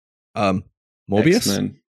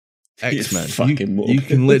 Morbius, X-Men. You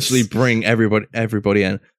can literally bring everybody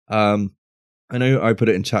in. I know I put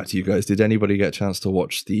it in chat to you guys. Did anybody get a chance to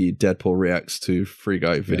watch the Deadpool reacts to Free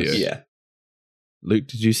Guy video? Yeah. Luke,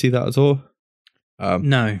 did you see that at all?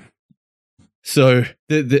 No. So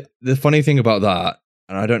the funny thing about that,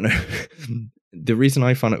 and I don't know, the reason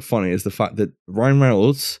I found it funny is the fact that Ryan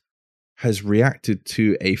Reynolds has reacted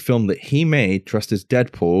to a film that he made dressed as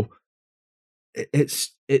Deadpool.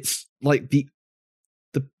 It's like the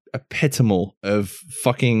epitome of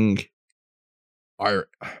fucking I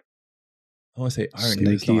want to say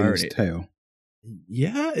irony. Snaky in his tail.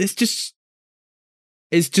 Yeah, it's just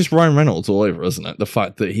Ryan Reynolds all over, isn't it? The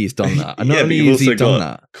fact that he's done that. And not only has he done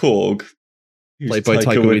that, Korg, played by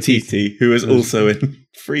Taika Waititi, who is also in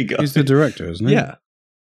Free Guy. He's the director, isn't he? Yeah.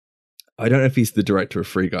 I don't know if he's the director of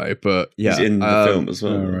Free Guy, but yeah. He's in the film as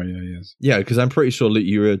well. Oh, right, yeah, he is. Yeah, because I'm pretty sure that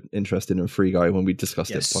you were interested in Free Guy when we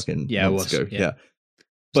discussed it fucking months ago. Yeah.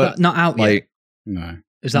 But not out yet. No.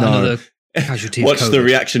 Is that another casualty? Watch the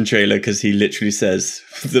reaction trailer because he literally says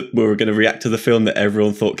that we were going to react to the film that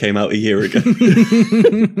everyone thought came out a year ago.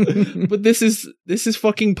 But this is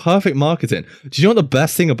fucking perfect marketing. Do you know what the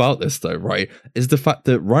best thing about this though, right? Is the fact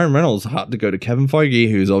that Ryan Reynolds had to go to Kevin Feige,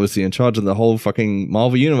 who's obviously in charge of the whole fucking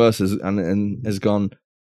Marvel universe, and has gone,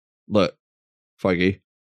 look, Feige,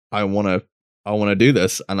 I wanna do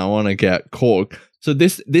this, and I wanna get Korg. So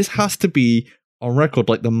this has to be on record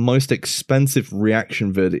like the most expensive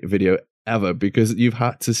reaction video ever, because you've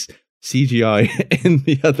had to CGI in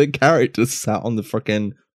the other characters sat on the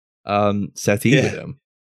fucking settee with him.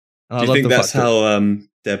 And do you think that's how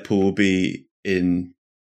Deadpool will be in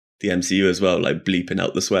the MCU as well, like bleeping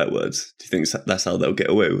out the swear words? Do you think that's how they'll get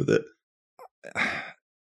away with it?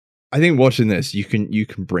 I think watching this, you can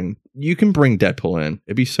bring Deadpool in.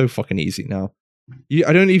 It'd be so fucking easy now.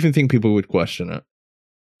 I don't even think people would question it,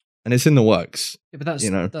 and it's in the works. Yeah,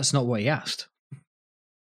 but that's not what he asked.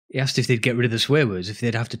 He asked if they'd get rid of the swear words, if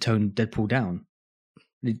they'd have to tone Deadpool down.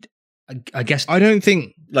 I guess I don't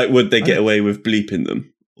think would they get away with bleeping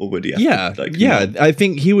them, or would he? Have to, I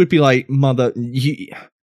think he would be like mother.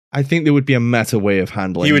 I think there would be a meta way of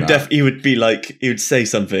handling. He would he would be like, he would say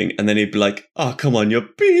something, and then he'd be like, "Oh, come on, you've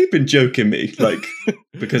been joking me," like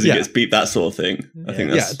because he gets beat, that sort of thing. I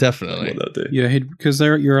think that's definitely what they'll do. Yeah, because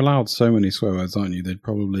you're allowed so many swear words, aren't you? They'd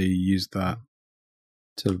probably use that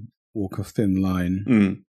to walk a thin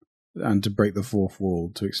line and to break the fourth wall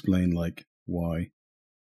to explain like why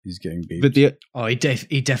he's getting beat. But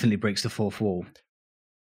he definitely breaks the fourth wall.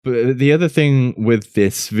 But the other thing with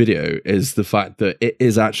this video is the fact that it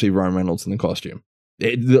is actually Ryan Reynolds in the costume.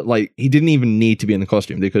 He didn't even need to be in the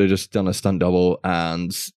costume. They could have just done a stunt double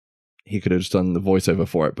and he could have just done the voiceover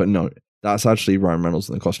for it. But no, that's actually Ryan Reynolds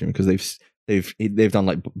in the costume, because they've done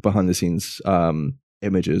like behind the scenes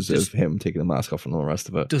images of him taking the mask off and all the rest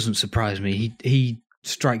of it. Doesn't surprise me. He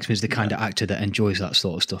strikes me as the kind of actor that enjoys that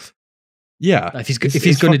sort of stuff. Yeah, if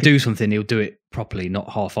he's going to do something, he'll do it properly, not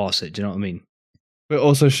half-arse it. Do you know what I mean? But it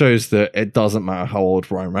also shows that it doesn't matter how old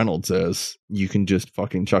Ryan Reynolds is. You can just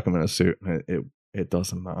fucking chuck him in a suit, and it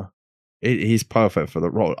doesn't matter. He's perfect for the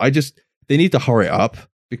role. They need to hurry it up,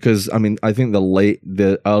 because I mean, I think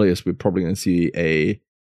the earliest we're probably going to see a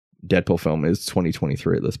Deadpool film is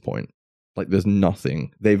 2023 at this point. Like, there's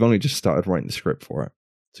nothing. They've only just started writing the script for it,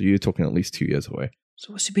 so you're talking at least 2 years away.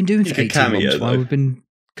 So what's he been doing for 18 months while we've been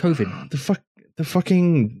COVID? The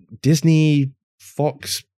fucking Disney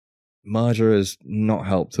Fox merger has not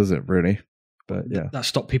helped, has it, really? But yeah. That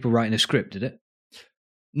stopped people writing a script, did it?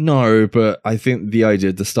 No, but I think the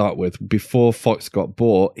idea to start with, before Fox got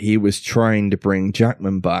bought, he was trying to bring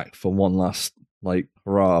Jackman back for one last, like,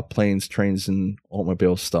 hurrah, planes, trains, and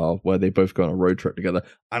automobiles style, where they both go on a road trip together.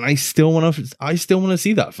 And I still want to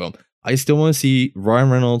see that film. I still want to see Ryan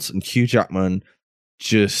Reynolds and Hugh Jackman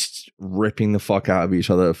just ripping the fuck out of each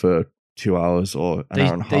other for 2 hours or an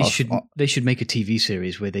hour and a half. They should make a TV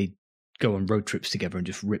series where they go on road trips together and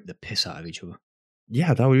just rip the piss out of each other.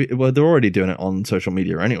 Yeah, that would be, well, they're already doing it on social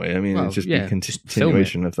media anyway. I mean, it'd just be a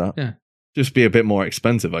continuation of that. Yeah. Just be a bit more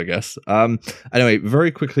expensive, I guess. Anyway, very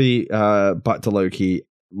quickly, back to Loki.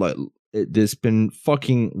 Like, there's been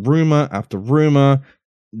fucking rumor after rumor.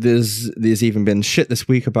 There's even been shit this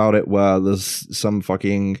week about it, where there's some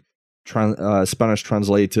fucking Spanish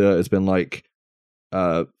translator has been like,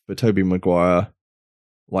 for Tobey Maguire,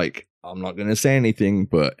 like, I'm not going to say anything,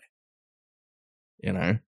 but, you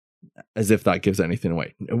know, as if that gives anything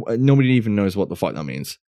away. Nobody even knows what the fuck that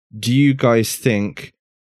means. Do you guys think,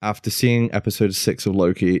 after seeing episode 6 of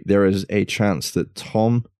Loki, there is a chance that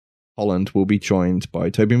Tom Holland will be joined by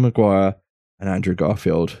Tobey Maguire and Andrew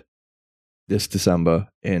Garfield this December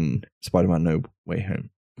in Spider-Man No Way Home?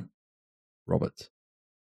 Robert?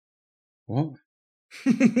 What?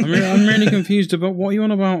 I'm really confused about what you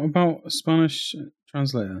on about a Spanish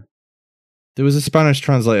translator. There was a Spanish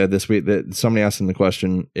translator this week that somebody asked him the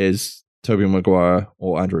question, is Tobey Maguire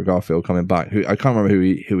or Andrew Garfield coming back. Who I can't remember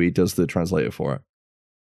who he does the translator for it.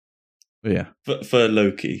 But yeah, for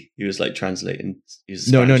Loki, he was like translating. He was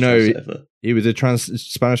a No. Spanish translator. he was a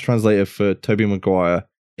Spanish translator for Tobey Maguire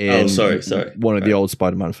in sorry. one of the Right. old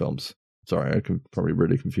Spider-Man films. Sorry, I could probably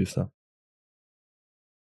really confuse that.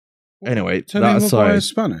 Anyway, Tobey that Maguire aside, is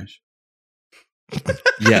Spanish.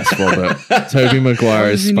 yes, Robert. Tobey Why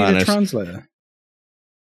Maguire does is he need a Spanish translator?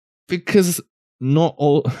 because not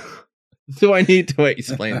all. Do I need to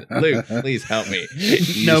explain it? Luke, please help me.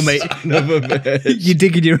 No, You mate. son of a bitch. You're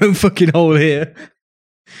digging your own fucking hole here.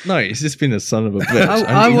 No, he's just been a son of a bitch.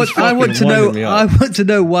 I and want he's to fucking winding me know. up. I want to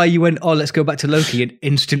know why you went. Oh, let's go back to Loki and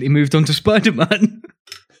instantly moved on to Spider-Man.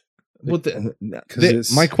 Well,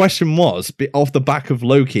 it's- my question was, off the back of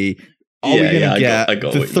Loki, are we Yeah, going to I get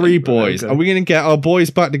got the what you three meant, but boys? okay. Are we going to get our boys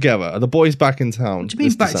back together? Are the boys back in town? What do you mean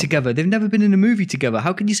this back December? together? They've never been in a movie together.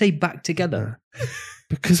 How can you say back together?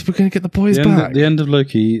 Because we're going to get the boys The back. end of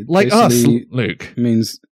Loki, Like us, basically Luke.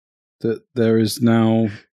 means that there is now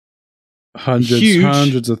Huge.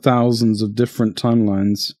 hundreds of thousands of different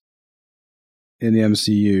timelines in the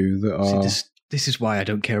MCU that See, are this is why I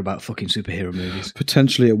don't care about fucking superhero movies.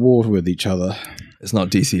 potentially at war with each other. It's not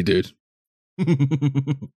DC, dude.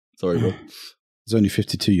 Sorry, bro. There's only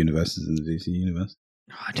 52 universes in the DC universe.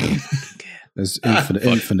 Oh, I don't fucking care. There's Fuck.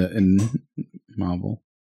 infinite in Marvel.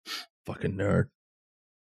 Fucking nerd.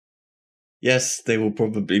 Yes, they will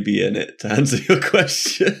probably be in it, to answer your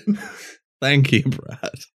question. Thank you, Brad.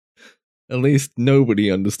 At least nobody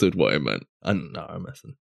understood what I meant. And no, I'm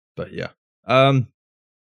messing. But yeah.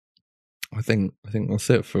 I think that's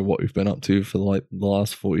it for what we've been up to for like the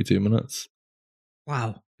last 42 minutes.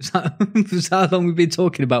 Wow. Is that how long we've been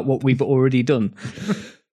talking about what we've already done?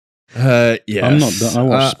 Yeah. I'm not done. I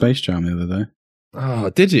watched Space Jam the other day. Oh,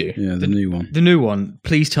 did you? Yeah, the new one. The new one.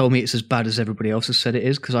 Please tell me it's as bad as everybody else has said it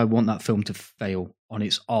is, because I want that film to fail on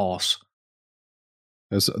its arse.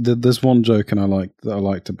 There's one joke I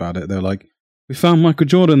liked about it. They're like, we found Michael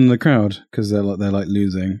Jordan in the crowd because they're like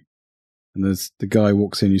losing, and there's the guy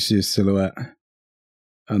walks in, you see his silhouette,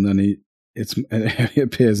 and then he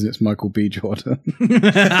appears and it's Michael B. Jordan.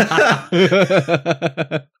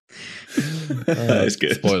 That's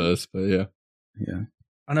good. Spoilers, but yeah. Yeah,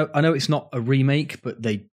 I know it's not a remake, but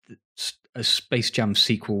a Space Jam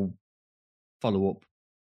sequel, follow up,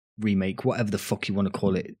 remake, whatever the fuck you want to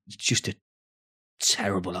call it. It's just a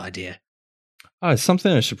terrible idea. Oh,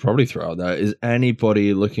 something I should probably throw out there is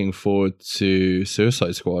anybody looking forward to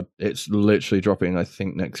Suicide Squad? It's literally dropping, I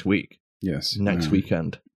think, next week. yes, Next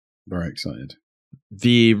weekend. Very excited.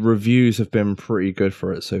 The reviews have been pretty good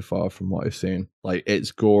for it so far from what I've seen. Like,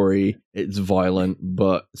 it's gory, it's violent,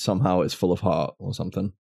 but somehow it's full of heart or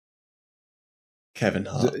something. Kevin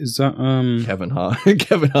Hart. Is that Kevin Hart.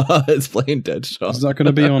 Kevin Hart is playing Deadshot. is that going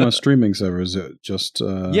to be on a streaming server? Is it just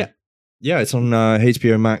Yeah. Yeah, it's on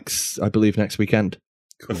HBO Max, I believe, next weekend.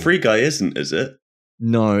 The Free Guy isn't, is it?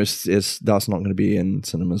 No, it's that's not going to be in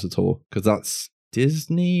cinemas at all because that's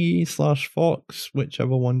Disney/Fox,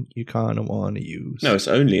 whichever one you kind of want to use. No, it's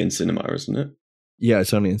only in cinema, isn't it? Yeah,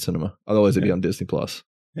 it's only in cinema. Otherwise, it'd be Yeah. on Disney Plus.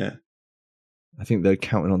 Yeah. I think they're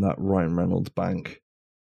counting on that Ryan Reynolds bank.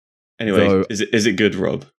 Anyway, So- is it good,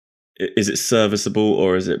 Rob? Is it serviceable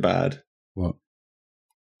or is it bad? what?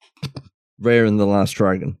 Raya and the Last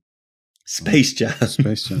Dragon. Space Jam.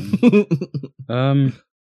 Space Jam.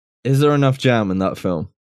 Is there enough jam in that film?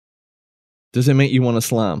 Does it make you want to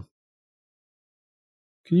slam?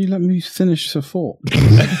 Can you let me finish the thought?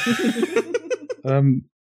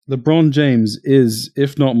 LeBron James is,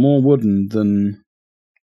 if not more wooden than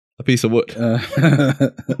A piece of wood.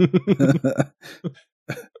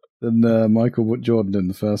 than Michael Jordan in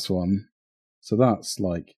the first one. So that's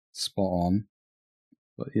like spot on.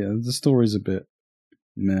 But yeah, the story's a bit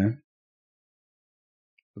meh.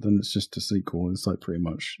 But then it's just a sequel. It's like pretty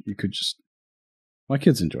much you could just. My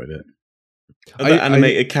kids enjoyed it. Are the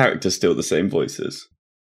animated characters still the same voices?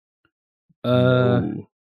 Ooh.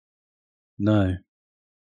 No.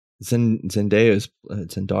 Zendaya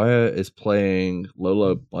is playing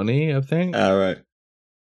Lola Bunny, I think. All right.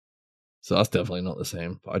 So that's definitely not the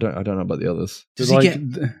same. But I don't know about the others. Does he get?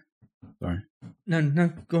 Sorry.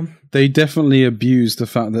 No, go on. They definitely abuse the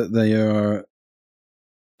fact that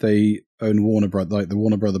they own Warner Brother, like the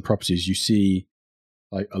Warner Brother properties. You see,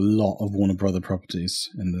 like a lot of Warner Brother properties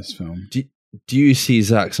in this film. Do you see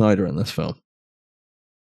Zack Snyder in this film?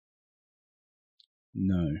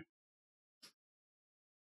 No,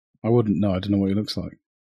 I wouldn't know. I don't know what he looks like.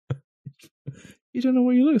 You don't know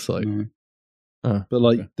what he looks like. No. Oh, But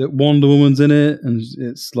like okay. the Wonder Woman's in it, and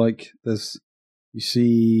it's like you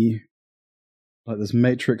see, like there's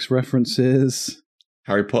Matrix references.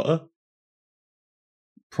 Harry Potter?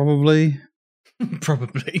 Probably.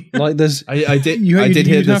 Probably. Like there's, I did you hear you'd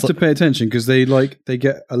this. have to pay attention because they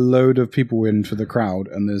get a load of people in for the crowd,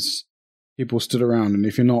 and there's people stood around, and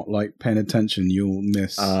if you're not like paying attention, you'll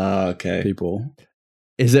miss Okay. people.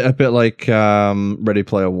 Is it a bit like Ready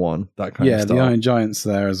Player One? That kind of Yeah, stuff. the Iron Giant's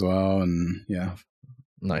there as well, and yeah.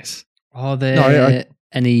 Nice. Are there No,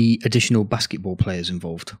 any additional basketball players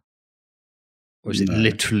involved? Or is it No.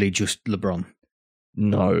 literally just LeBron?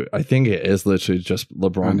 No, I think it is literally just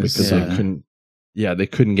LeBron And it's, because yeah. they couldn't. Yeah, they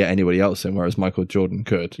couldn't get anybody else in, whereas Michael Jordan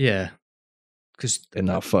could Yeah. Because in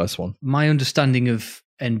that first one. my understanding of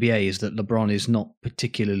NBA is that LeBron is not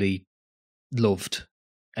particularly loved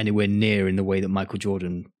anywhere near in the way that Michael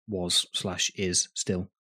Jordan was / is still.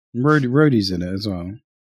 Rhodey's in it as well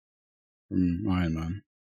from Iron Man,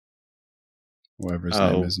 whatever his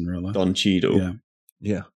name is in real life. Don Cheadle. Yeah,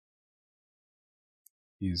 Yeah,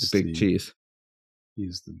 he's the big cheese.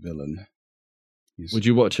 He's the villain. Would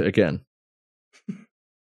you watch it again?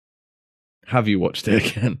 Have you watched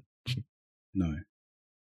it again? No.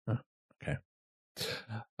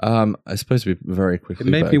 I suppose we very quickly. It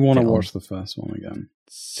made me want to get on watch the first one again.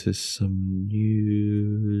 to some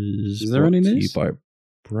news. Is there any brought to you news? by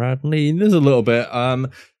Bradley? There's a little bit.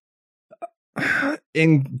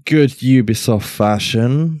 In good Ubisoft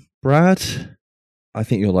fashion, Brad, I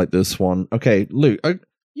think you'll like this one. Okay, Luke,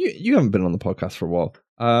 you haven't been on the podcast for a while.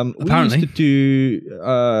 Apparently. We used to do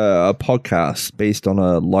a podcast based on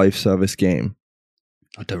a live service game.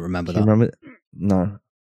 I don't remember Do you that. remember? No,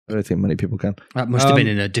 I don't think many people can. That must have been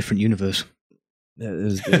in a different universe.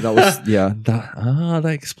 That was yeah. That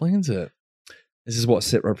explains it. This is what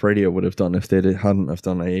SITREP Radio would have done if they hadn't have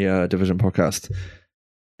done a Division podcast.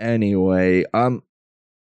 Anyway,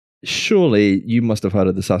 surely you must have heard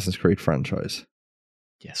of the Assassin's Creed franchise.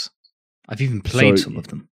 Yes. I've even played So- some of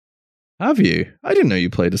them. Have you? I didn't know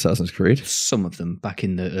you played Assassin's Creed. Some of them back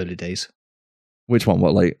in the early days. Which one?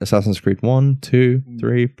 What, like Assassin's Creed 1, 2,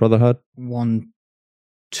 3, Brotherhood? 1,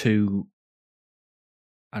 2,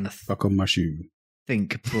 and I Fuck on my shoe.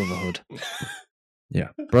 think Brotherhood. Yeah,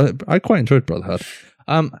 I quite enjoyed Brotherhood.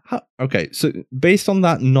 Okay, so based on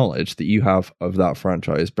that knowledge that you have of that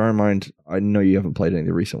franchise, bear in mind, I know you haven't played any of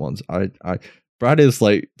the recent ones. Brad is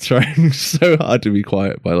like trying so hard to be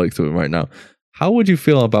quiet by like doing right now. How would you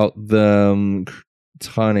feel about them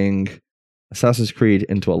turning Assassin's Creed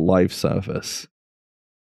into a live service?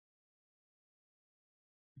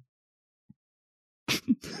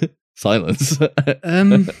 Silence.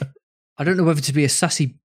 I don't know whether to be a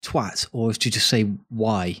sassy twat or to just say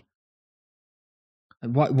why.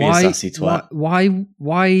 Why? Be a sassy twat. Why?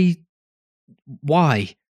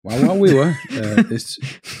 While we were, it's,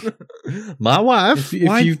 My wife.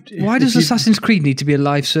 Why does Assassin's Creed need to be a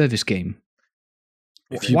live service game?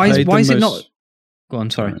 Why is it not? Go on,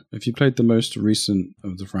 sorry. If you played the most recent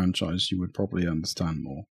of the franchise, you would probably understand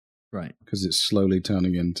more Right, because it's slowly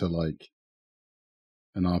turning into like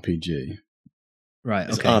an RPG. right,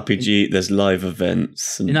 It's okay. RPG. There's live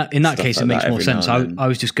events. And In that stuff case, it like makes that more every sense. now and then. I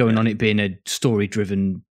was just going on it being a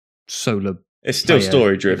story-driven solo. It's still player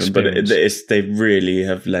story driven, but experience. they really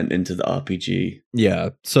have lent into the RPG.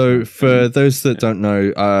 Yeah. So for those that don't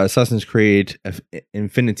know, Assassin's Creed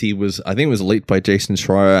Infinity was, I think it was leaked by Jason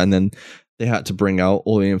Schreier, and then they had to bring out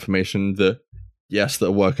all the information that, yes,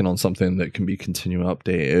 they're working on something that can be continually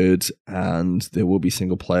updated, and there will be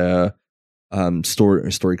single player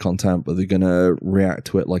story content, but they're going to react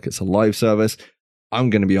to it like it's a live service. I'm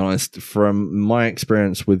going to be honest, from my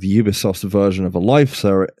experience with Ubisoft's version of a live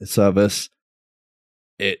service,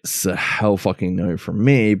 it's a hell fucking no from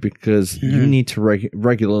me, because you need to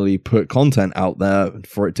regularly put content out there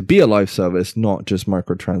for it to be a live service, not just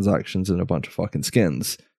microtransactions and a bunch of fucking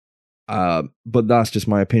skins. But that's just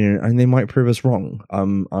my opinion, and they might prove us wrong.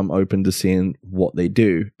 I'm open to seeing what they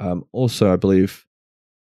do. Also, I believe,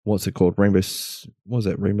 what's it called? Rainbow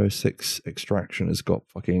Six Extraction has got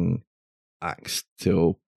fucking axed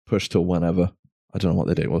till pushed till whenever. I don't know what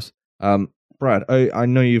the date was. Brad, I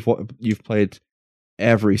know you've played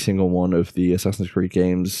every single one of the Assassin's Creed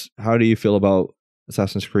games. How do you feel about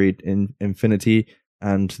Assassin's Creed in Infinity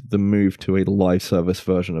and the move to a live service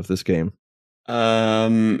version of this game?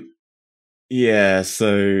 Yeah,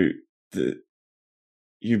 so the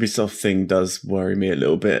Ubisoft thing does worry me a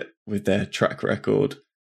little bit with their track record.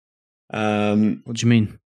 What do you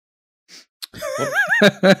mean?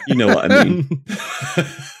 You know what I mean.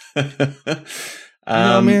 You know what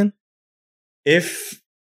I mean? If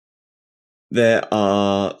there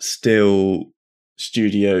are still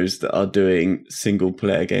studios that are doing single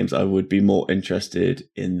player games, I would be more interested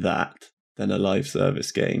in that than a live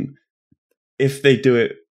service game. If they do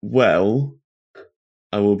it well,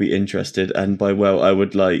 I will be interested. And by well, I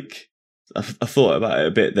would like. I thought about it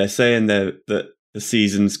a bit. They're saying that the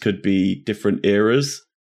seasons could be different eras.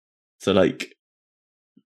 So like,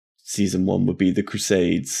 season 1 would be the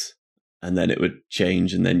Crusades, and then it would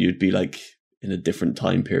change, and then you'd be like in a different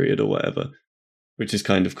time period or whatever, which is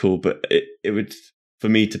kind of cool. But it would, for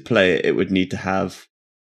me to play it, it would need to have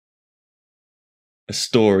a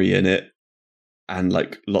story in it and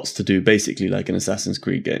like lots to do, basically like an Assassin's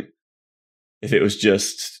Creed game. If it was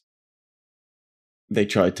just they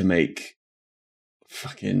tried to make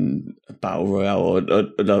fucking a battle royale or a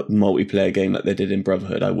multiplayer game like they did in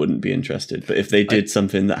Brotherhood, I wouldn't be interested. But if they did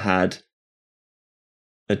something that had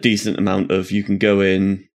a decent amount of, you can go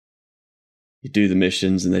in, you do the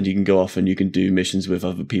missions, and then you can go off and you can do missions with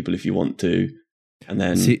other people if you want to, and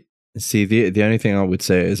then see the only thing I would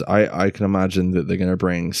say is I can imagine that they're going to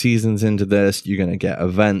bring seasons into this. You're going to get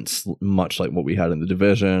events much like what we had in the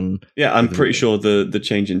Division. Yeah, I'm pretty sure the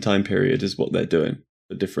change in time period is what they're doing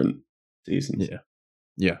for different seasons.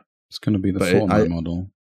 Yeah, it's going to be the Fortnite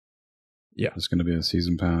model. Yeah, it's going to be a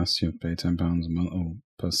season pass. You have to pay £10 a month or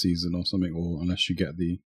per season or something, or unless you get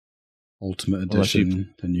the Ultimate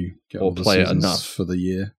Edition, then you get all the seasons enough for the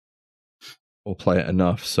year. Or play it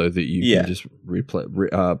enough so that you can just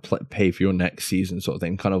pay for your next season, sort of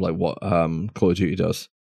thing, kind of like what Call of Duty does.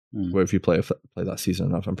 Where if you play that season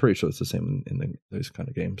enough, I'm pretty sure it's the same in those kind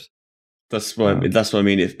of games. That's what I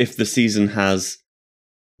mean. If the season has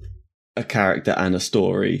a character and a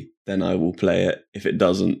story, then I will play it. If it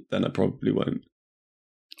doesn't, then I probably won't.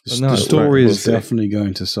 The story is definitely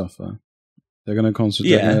going to suffer. They're going to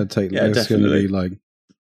concentrate. There's going to be like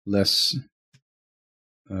less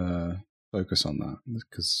focus on that,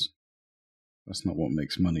 because that's not what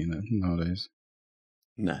makes money nowadays.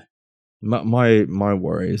 No. My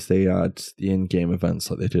worry is they add the in-game events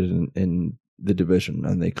like they did in the Division,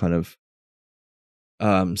 and they kind of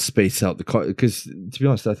space out because to be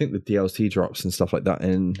honest, I think the DLC drops and stuff like that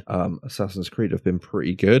in Assassin's Creed have been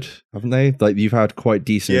pretty good, haven't they? Like, you've had quite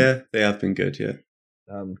decent. Yeah, they have been good. Yeah.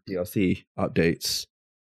 DLC updates,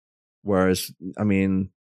 whereas I mean,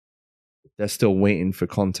 they're still waiting for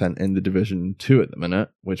content in the Division 2 at the minute,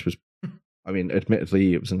 which was, I mean,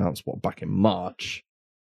 admittedly, it was announced back in March,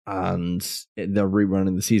 and they're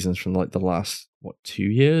rerunning the seasons from like the last 2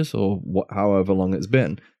 years or however long it's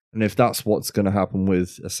been. And if that's what's going to happen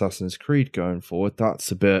with Assassin's Creed going forward,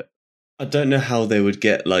 that's a bit. I don't know how they would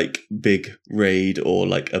get like big raid or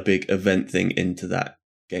like a big event thing into that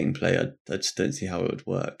gameplay. I just don't see how it would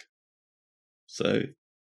work. So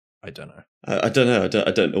I don't know. I don't know.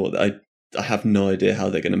 I don't know what I have no idea how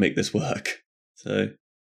they're going to make this work. So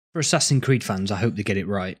for Assassin's Creed fans, I hope they get it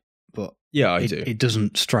right. But yeah, I do. It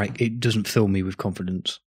doesn't fill me with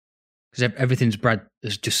confidence, because everything Brad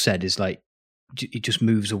has just said is like, it just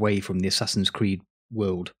moves away from the Assassin's Creed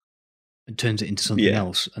world and turns it into something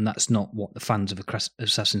else, and that's not what the fans of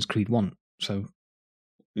Assassin's Creed want. So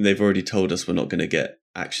they've already told us we're not going to get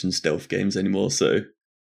action stealth games anymore, so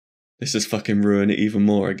let's just fucking ruin it even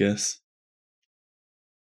more, I guess.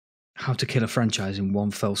 How to kill a franchise in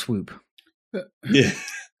one fell swoop. Yeah.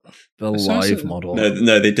 The live model.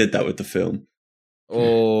 No, they did that with the film.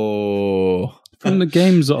 Oh. From the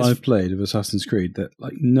games that I've played of Assassin's Creed, that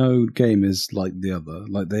like no game is like the other.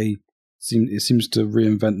 Like it seems to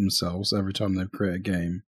reinvent themselves every time they create a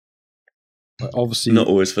game. Like, obviously, not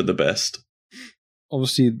always for the best.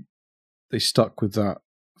 Obviously, they stuck with that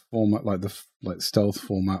format, like the stealth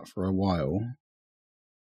format, for a while.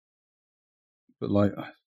 But like, I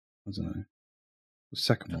don't know. The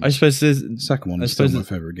second one. I suppose the second one is still my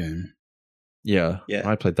favorite game. Yeah,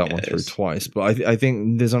 I played that one through twice, but I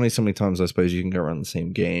think there's only so many times I suppose you can go around the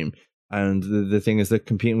same game. And the thing is, they're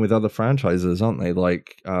competing with other franchises, aren't they?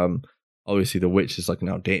 Like, obviously, The Witch is like an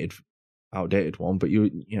outdated one, but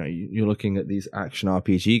you're looking at these action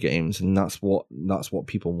RPG games, and that's what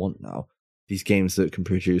people want now. These games that can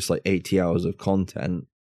produce like 80 hours of content.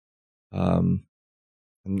 To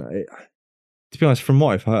be honest, from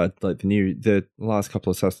what I've heard, like the last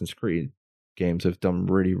couple of Assassin's Creed games have done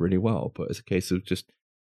really, really well, but it's a case of just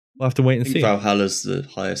we'll have to wait and see. Valhalla's the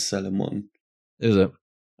highest selling one. Is it?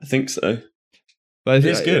 I think so. But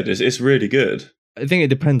it's good. It's really good. I think it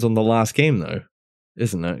depends on the last game, though,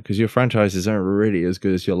 isn't it? Because your franchises aren't really as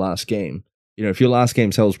good as your last game. You know, if your last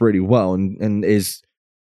game sells really well and is,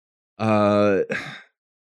 I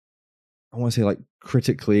want to say like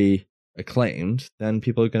critically acclaimed, then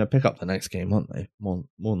people are going to pick up the next game, aren't they? More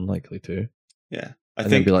than likely to. Yeah. I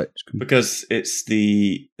think because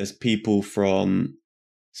there's people from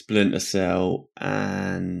Splinter Cell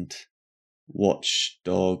and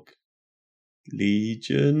Watchdog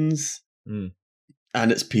Legions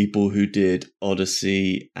And it's people who did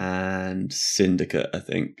Odyssey and Syndicate, I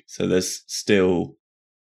think. So there's still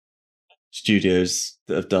studios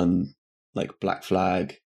that have done like Black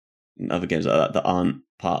Flag and other games like that aren't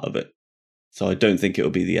part of it. So I don't think it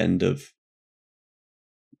will be the end of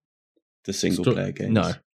the single player games.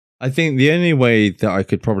 No. I think the only way that I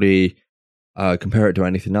could probably compare it to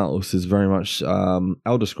anything else is very much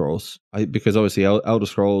Elder Scrolls. Because obviously Elder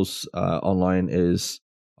Scrolls Online is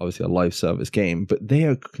obviously a live service game, but they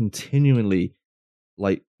are continually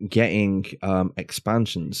like getting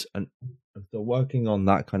expansions, and they're working on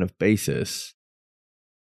that kind of basis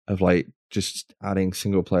of like just adding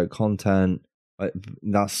single player content.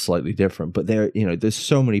 That's slightly different, but there's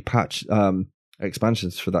so many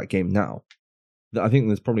expansions for that game now that I think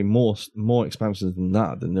there's probably more expansions than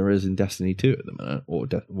that than there is in Destiny 2 at the minute, or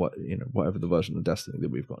whatever the version of Destiny that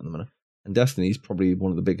we've got in the minute. And Destiny is probably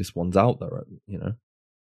one of the biggest ones out there,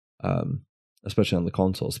 especially on the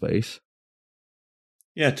console space.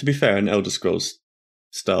 Yeah, to be fair, an Elder Scrolls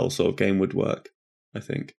style sort of game would work, I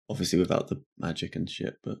think. Obviously without the magic and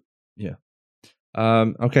shit, but yeah.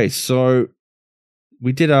 Okay, so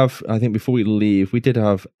we did have, I think before we leave, we did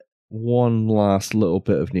have one last little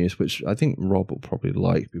bit of news, which I think Rob will probably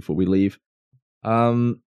like before we leave.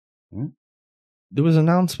 There was an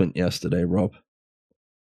announcement yesterday, Rob.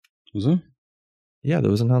 Was there? Yeah,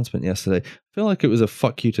 there was an announcement yesterday. I feel like it was a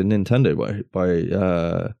fuck you to Nintendo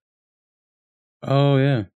by Oh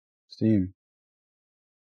yeah, Steam.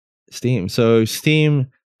 So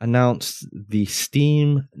Steam announced the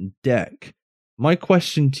Steam Deck. My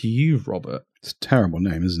question to you, Robert. It's a terrible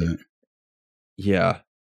name, isn't it? Yeah.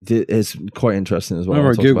 It's quite interesting as well.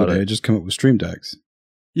 Whenever I googled it, it just come up with StreamDecks.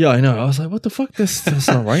 Yeah, I know. I was like, what the fuck? That's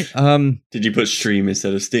not right. Did you put Stream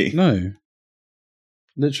instead of Steam? No.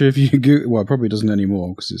 Literally, if you Google, well, it probably doesn't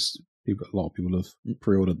anymore because a lot of people have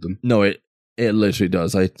pre-ordered them. No, it literally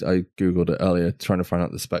does. I googled it earlier, trying to find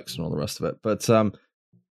out the specs and all the rest of it. But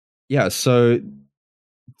yeah. So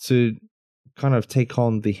to kind of take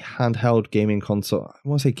on the handheld gaming console, I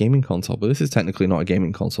want to say gaming console, but this is technically not a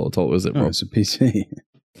gaming console at all, is it, Rob? No, it's a PC.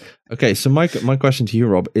 Okay, so my question to you,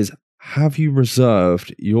 Rob, is: have you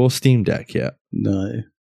reserved your Steam Deck yet? No,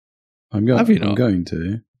 have you not? I'm going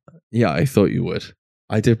to. Yeah, I thought you would.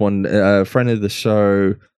 I did one. A friend of the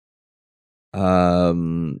show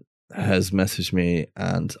has messaged me,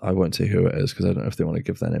 and I won't say who it is because I don't know if they want to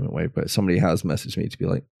give their name away. But somebody has messaged me to be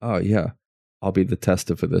like, "Oh yeah, I'll be the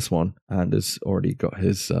tester for this one," and has already got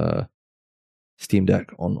his Steam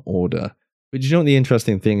Deck on order. But you know what the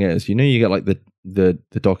interesting thing is? You get like the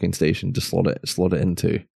docking station to slot it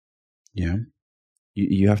into. Yeah.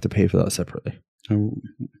 You have to pay for that separately. Oh.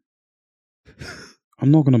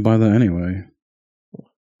 I'm not going to buy that anyway.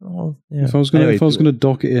 Oh, yeah. If I was going to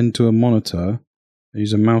dock it into a monitor,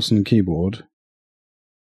 use a mouse and keyboard,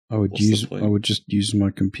 I would just use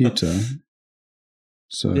my computer.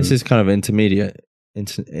 So this is kind of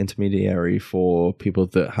intermediary for people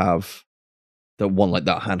that want like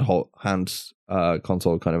that hand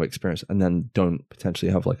console kind of experience, and then don't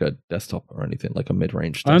potentially have like a desktop or anything, like a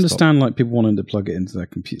mid-range desktop. I understand like people wanting to plug it into their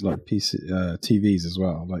computer, like PC TVs as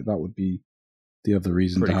well. Like that would be the other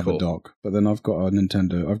reason to have a dock. But then I've got a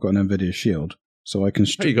Nintendo, I've got an Nvidia Shield, so I can.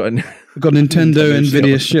 You got I've got a Nintendo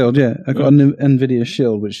Nvidia Shield. Yeah, I got an Nvidia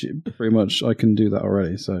Shield, which pretty much I can do that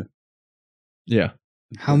already. So yeah.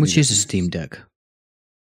 How much is a Steam Deck?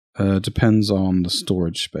 Depends on the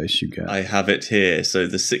storage space you get. I have it here. So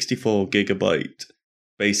the 64 gigabyte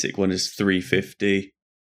basic one is $350.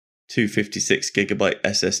 256 gigabyte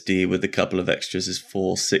SSD with a couple of extras is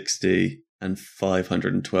 $460, and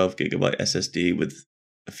 512 gigabyte SSD with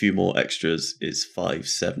a few more extras is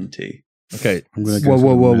 $570. Okay. Whoa.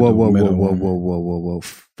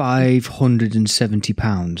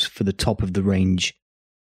 £570 for the top of the range.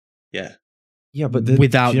 Yeah. Yeah, but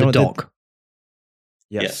without the dock.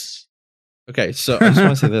 Yes. Okay, so I just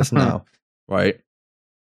want to say this now, right?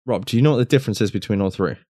 Rob, do you know what the difference is between all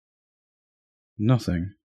three?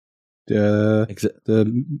 Nothing. The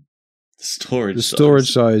storage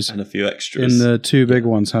size and a few extras. In the two big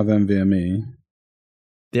ones have NVMe.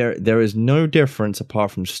 There is no difference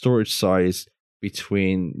apart from storage size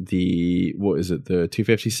between the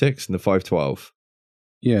 256 and the 512.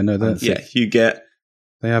 Yeah, no, you get.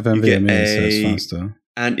 They have NVMe, so it's faster.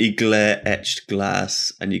 Anti-glare etched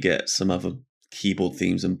glass, and you get some other keyboard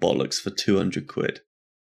themes and bollocks for £200.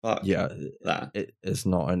 Fuck yeah, that it's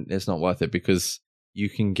not worth it, because you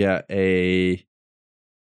can get one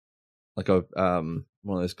of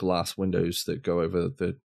those glass windows that go over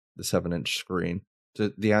the 7-inch screen.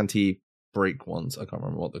 The anti-break ones. I can't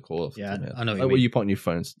remember what they're called. Yeah, I know. What you put on your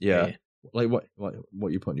phones. Yeah. like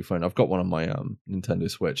what you put on your phone. I've got one on my Nintendo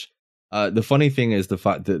Switch. The funny thing is the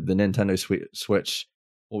fact that the Nintendo Switch,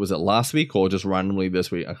 what was it, last week or just randomly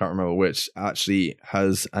this week? I can't remember which. Actually,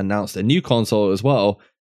 has announced a new console as well,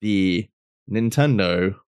 the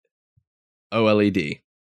Nintendo OLED.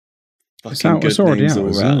 It's already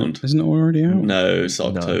out, isn't it already out? No, it's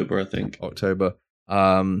October, I think. October.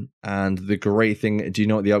 And the great thing, do you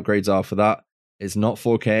know what the upgrades are for that? It's not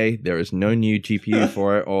 4K. There is no new GPU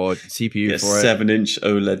for it or CPU for it. 7-inch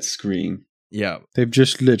OLED screen. Yeah. They've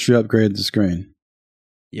just literally upgraded the screen.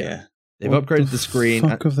 Yeah. They've upgraded the screen. What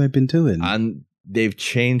the fuck have they been doing? And they've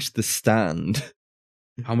changed the stand.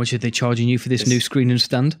 How much are they charging you for this new screen and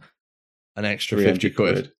stand? An extra 50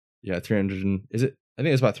 quid. Yeah, 300 and... Is it? I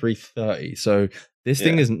think it's about 330. So this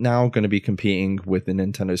thing is now going to be competing with the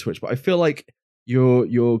Nintendo Switch. But I feel like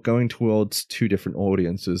you're going towards two different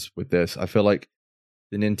audiences with this. I feel like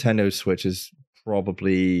the Nintendo Switch is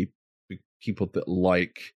probably people that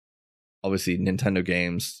like, obviously, Nintendo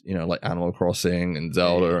games, you know, like Animal Crossing and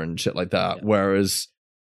Zelda and shit like that. Yeah. Whereas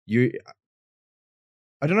I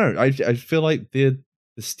don't know. I feel like the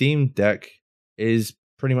Steam Deck is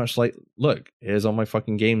pretty much like, look, here's all my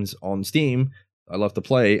fucking games on Steam I love to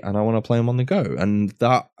play, and I want to play them on the go. And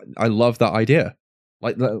that, I love that idea.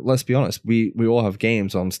 Like, let's be honest, we all have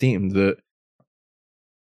games on Steam that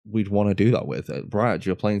we'd want to do that with. Brad,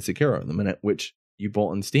 you're playing Sekiro in the minute, which you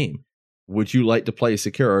bought on Steam. Would you like to play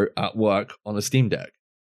Sekiro at work on a Steam Deck?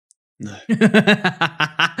 No. The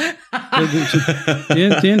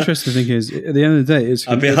interesting thing is, at the end of the day,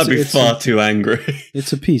 I'd be far too angry.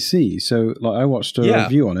 It's a PC, so like I watched a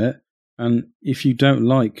review on it, and if you don't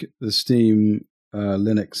like the Steam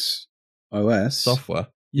Linux OS software,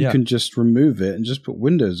 you can just remove it and just put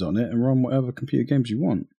Windows on it and run whatever computer games you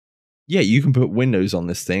want. Yeah, you can put Windows on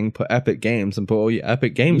this thing, put Epic Games, and put all your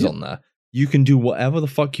Epic Games on there. You can do whatever the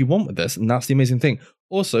fuck you want with this, and that's the amazing thing.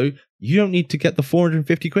 Also, you don't need to get the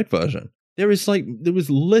 450 quid version. There was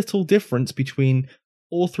little difference between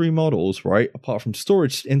all three models, right? Apart from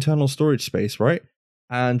storage, internal storage space, right?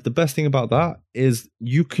 And the best thing about that is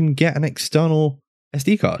you can get an external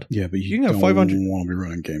SD card. Yeah, but you don't want to be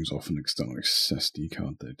running games off an external SD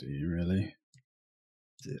card, though, do you really?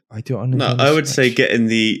 I don't understand. No, I would say getting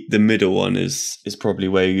the middle one is probably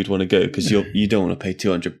where you'd want to go, because you don't want to pay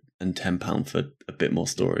 £210 for a bit more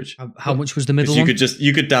storage. How much was the middle one?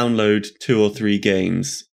 You could download 2 or 3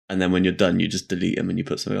 games, and then when you're done, you just delete them and you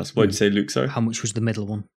put something else. What did you say, Luke? Sorry. How much was the middle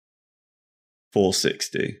one?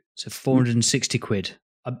 $460. So 460 quid.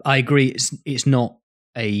 I agree. It's not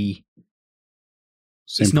a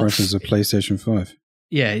same price as a PlayStation 5.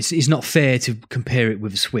 Yeah, it's not fair to compare it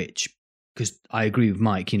with a Switch, because I agree with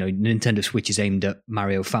Mike. You know, Nintendo Switch is aimed at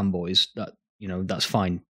Mario fanboys. That's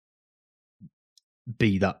fine.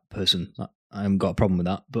 Be that person. I haven't got a problem with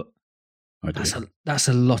that, but that's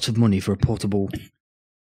a lot of money for a portable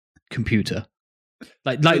computer.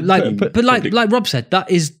 Like Rob said,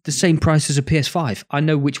 that is the same price as a PS5. I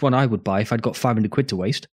know which one I would buy if I'd got 500 quid to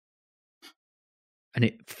waste, and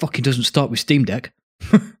it fucking doesn't start with Steam Deck.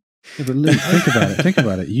 Yeah, but Luke, think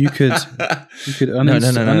about it. You could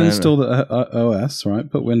uninstall the OS, right?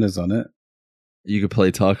 Put Windows on it. You could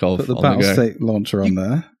play Tarkov. Put the Battlestate launcher on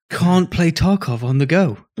there. Can't play Tarkov on the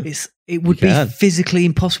go. It would be physically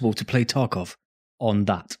impossible to play Tarkov on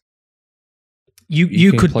that.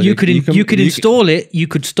 You could install it. You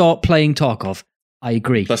could start playing Tarkov. I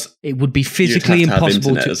agree. Plus, it would be physically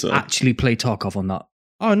impossible to actually play Tarkov on that.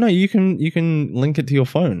 Oh no, you can link it to your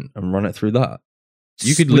phone and run it through that.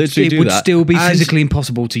 You could literally do that. It would still be physically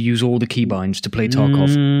impossible to use all the keybinds to play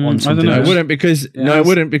Tarkov on something. No, it wouldn't, because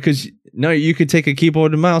you could take a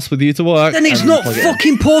keyboard and mouse with you to work. Then it's not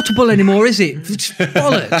fucking portable anymore, is it? It's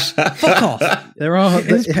bollocks. Fuck off.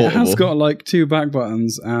 It has got like 2 back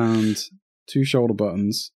buttons and 2 shoulder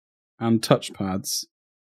buttons and touchpads.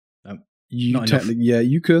 You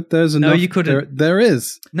could. There's enough. No, you couldn't. There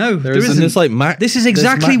is. No, there isn't. This is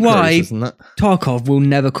exactly why Tarkov will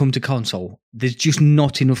never come to console. There's just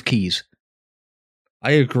not enough keys.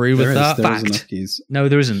 I agree with that. There is enough keys. No,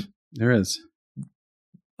 there isn't. There is.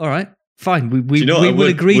 All right, fine. We will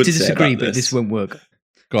agree to disagree, but this won't work.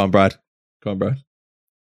 Go on, Brad.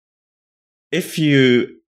 If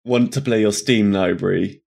you want to play your Steam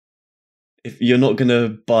library, if you're not going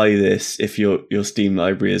to buy this, if your Steam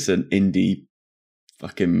library is an indie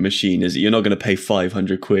fucking machine, is it? You're not going to pay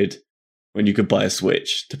 500 quid when you could buy a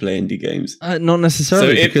Switch to play indie games. Not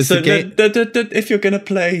necessarily. If you're going to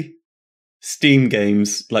play Steam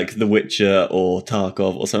games like The Witcher or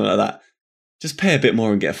Tarkov or something like that, just pay a bit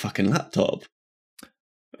more and get a fucking laptop.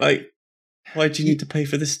 Like, why do you need to pay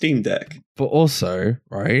for the Steam Deck? But also,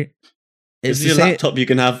 right, It's With the your same- laptop, you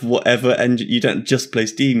can have whatever engine. You don't just play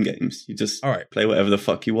Steam games. You just All right. play whatever the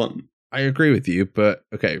fuck you want. I agree with you, but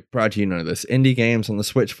okay, Brad, you know this. Indie games on the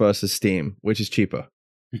Switch versus Steam, which is cheaper?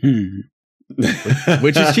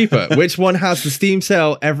 Which is cheaper? Which one has the Steam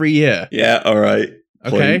sale every year? Yeah, all right.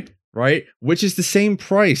 Okay, Point. right? Which is the same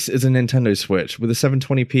price as a Nintendo Switch with a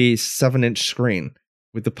 720p 7-inch screen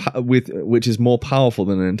with which is more powerful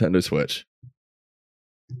than a Nintendo Switch.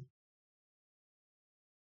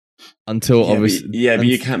 Until obviously, but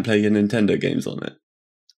you can't play your Nintendo games on it.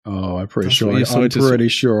 Oh, I'm pretty That's sure. what you saw I'm to- pretty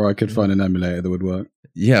sure I could find an emulator that would work.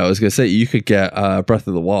 yeah, I was gonna say you could get Breath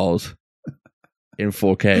of the Wild in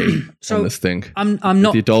 4K So, on this thing. I'm With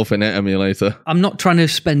not the Dolphin emulator. I'm not trying to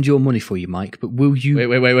spend your money for you, Mike, but will you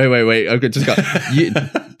Wait. Okay, just go.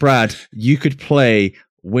 Brad, you could play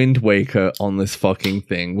Wind Waker on this fucking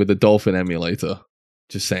thing with the Dolphin emulator.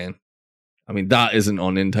 Just saying. I mean, that isn't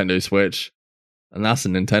on Nintendo Switch, and that's a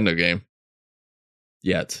Nintendo game.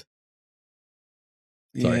 Yet.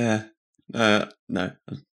 Sorry. Yeah. No.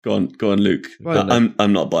 Go on, Luke. Well, no.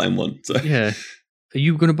 I'm not buying one. So. Yeah. Are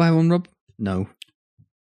you going to buy one, Rob? No.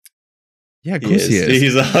 Yeah, of course he is.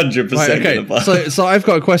 He's 100% Right, gonna okay, buy. so I've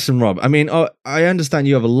got a question, Rob. I mean, I understand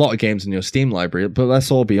you have a lot of games in your Steam library, but let's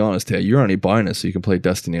all be honest here. You're only buying it so you can play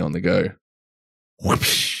Destiny on the go.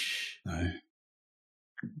 Whoosh. No.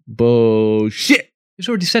 Bullshit. He's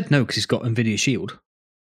already said no because he's got Nvidia Shield.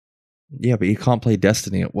 Yeah, but you can't play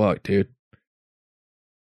Destiny at work, dude.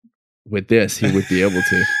 With this, he would be able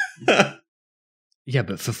to. Yeah,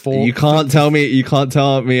 but for four... You can't tell me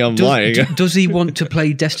I'm lying. Does he want to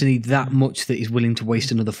play Destiny that much that he's willing to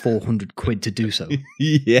waste another 400 quid to do so?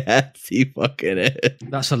 Yes, he fucking is.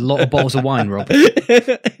 That's a lot of bottles of wine, Rob.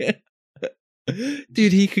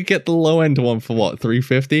 Dude, he could get the low end one for what,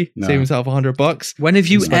 350? No. Save himself $100. When have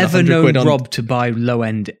you Spend ever 100 known quid on- Rob to buy low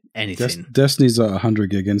end anything? Destiny's at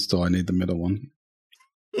 100 gig install. I need the middle one.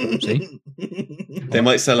 See? They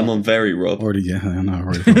might sell them on Very Rob. Already, yeah, I know.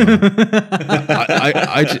 Already thought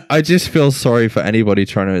that. I just feel sorry for anybody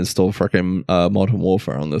trying to install freaking Modern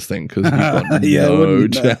Warfare on this thing because Yeah, no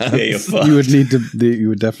wouldn't- chance. Yeah, you're fucked. You would need you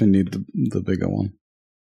would definitely need the bigger one.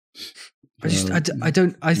 I just, I More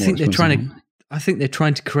don't, I think they're expensive trying to, one. I think they're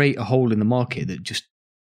trying to create a hole in the market that just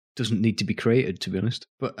doesn't need to be created, to be honest.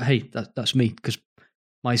 But hey, that's me because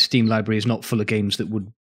my Steam library is not full of games that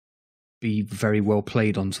would be very well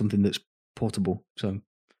played on something that's portable. So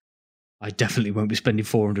I definitely won't be spending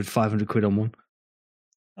 400, 500 quid on one.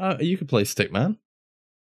 You could play Stickman.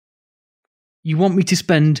 You want me to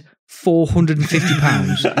spend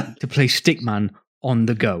 £450 to play Stickman on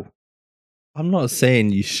the go? I'm not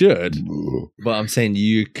saying you should, but I'm saying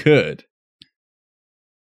you could.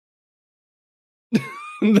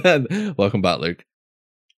 Then, welcome back, Luke.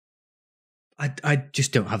 I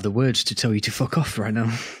just don't have the words to tell you to fuck off right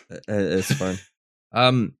now. It's fine.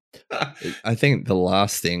 I think the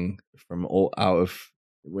last thing from all out of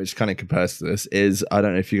which kind of compares to this is I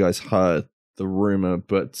don't know if you guys heard the rumor,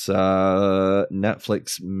 but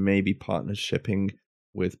Netflix may be partnershiping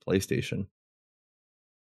with PlayStation.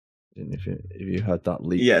 And if you heard that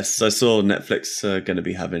leak, Yes, I saw Netflix going to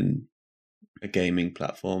be having a gaming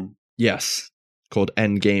platform. yes, called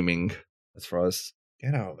End Gaming. As far as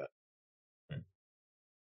get out of it.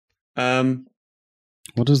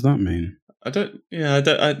 What does that mean?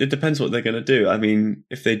 It depends what they're going to do. I mean,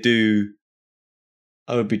 if they do,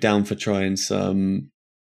 I would be down for trying some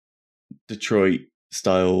Detroit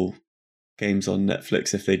style games on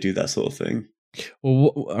Netflix if they do that sort of thing. Well,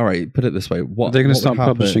 all right. Put it this way: Are they going to what would start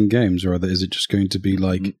happen- publishing games, or is it just going to be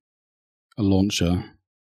like a launcher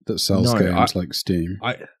that sells No, games like Steam?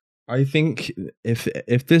 I think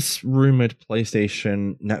if this rumored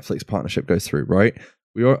PlayStation Netflix partnership goes through, right?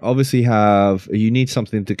 We obviously you need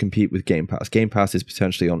something to compete with Game Pass. Game Pass is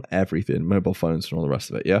potentially on everything, mobile phones and all the rest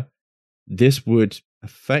of it, yeah? This would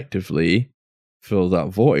effectively fill that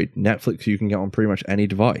void. Netflix you can get on pretty much any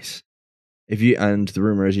device. And the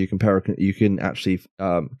rumor is you can actually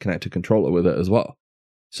connect a controller with it as well.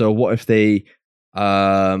 So what if they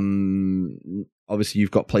obviously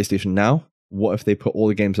you've got PlayStation Now. What if they put all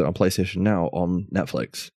the games that are on PlayStation Now on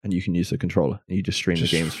Netflix and you can use the controller and you just stream the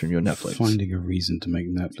games from your Netflix? Finding a reason to make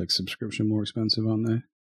Netflix subscription more expensive, aren't they?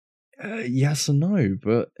 Yes and no,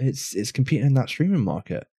 but it's competing in that streaming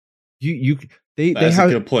market. That's a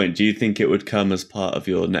good point. Do you think it would come as part of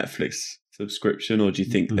your Netflix subscription, or do you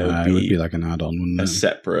think there it would be like an add-on, wouldn't a it?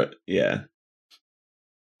 separate? Yeah.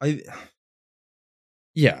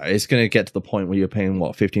 Yeah, it's going to get to the point where you're paying,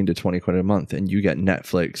 15 to 20 quid a month and you get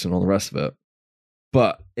Netflix and all the rest of it.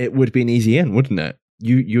 But it would be an easy in, wouldn't it?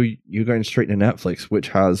 You're going straight to Netflix, which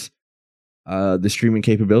has the streaming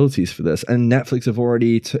capabilities for this. And Netflix have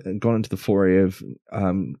already gone into the foray of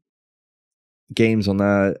games on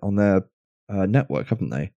their network, haven't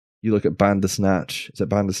they? You look at Bandersnatch. Is it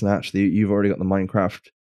Bandersnatch? You've already got the Minecraft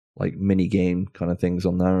like mini game kind of things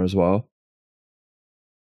on there as well.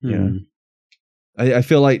 Yeah, I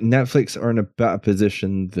feel like Netflix are in a better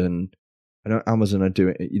position than I know Amazon are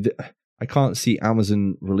doing. I can't see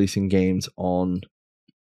Amazon releasing games on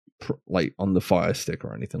on the Fire Stick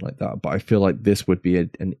or anything like that. But I feel like this would be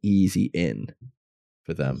an easy in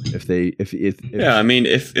for them if yeah. I mean,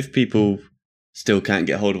 if people still can't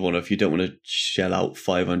get hold of one, or if you don't want to shell out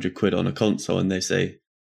 500 quid on a console, and they say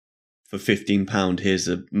for £15, here's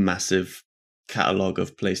a massive catalogue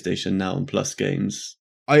of PlayStation Now and Plus games.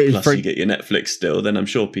 Plus you get your Netflix still, then I'm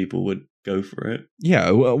sure people would go for it.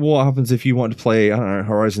 Yeah, what happens if you want to play, I don't know,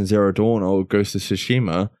 Horizon Zero Dawn or Ghost of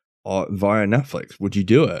Tsushima via Netflix? Would you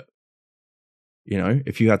do it? You know,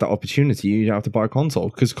 if you had that opportunity, you'd have to buy a console,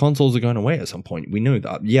 because consoles are going away at some point. We know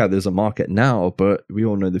that. Yeah, there's a market now, but we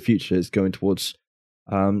all know the future is going towards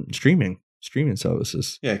streaming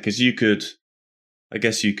services. Yeah, because I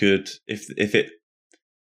guess you could, if it.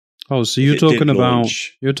 Oh, so you're talking about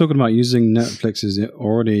using Netflix's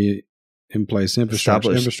already in place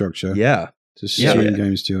infrastructure, yeah, to stream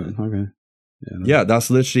games to it. Okay, yeah, that's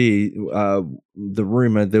literally the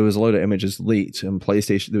rumor. There was a load of images leaked, and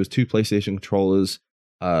PlayStation. There was 2 PlayStation controllers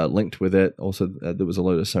linked with it. Also, there was a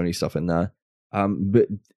load of Sony stuff in there. But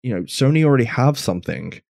you know, Sony already have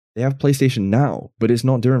something. They have PlayStation Now, but it's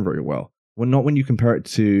not doing very well. Well, not when you compare it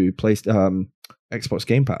to Xbox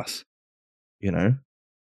Game Pass. You know.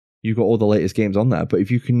 You've got all the latest games on there, but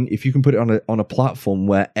if you can put it on a platform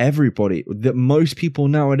where that most people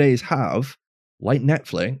nowadays have, like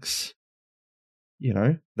Netflix, you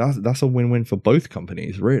know, that's a win-win for both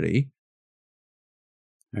companies, really.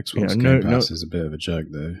 Xbox Game Pass is a bit of a joke,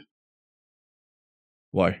 though.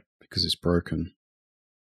 Why? Because it's broken.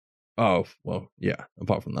 Oh well, yeah.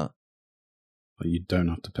 Apart from that, you don't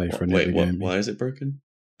have to pay for any other game. Why is it broken?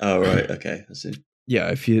 Oh right, okay, I see.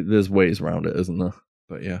 Yeah, there's ways around it, isn't there?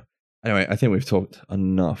 But yeah. Anyway, I think we've talked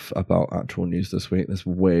enough about actual news this week. There's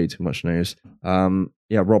way too much news.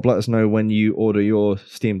 Yeah, Rob, let us know when you order your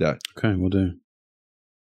Steam Deck. Okay, we'll do.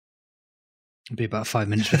 It'll be about 5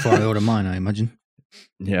 minutes before I order mine, I imagine.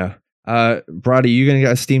 Yeah. Brad, are you going to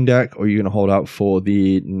get a Steam Deck, or are you going to hold out for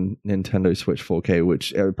the Nintendo Switch 4K,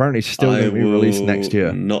 which apparently is still going to be released next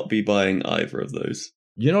year? Not be buying either of those.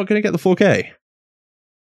 You're not going to get the 4K?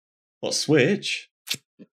 What, Switch?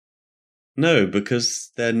 No,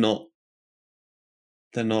 because they're not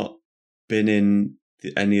been in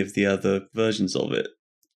any of the other versions of it.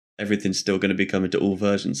 Everything's still going to be coming to all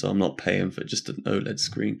versions, so I'm not paying for just an OLED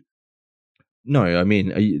screen. No, I mean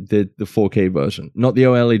the 4K version, not the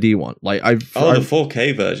OLED one. Like the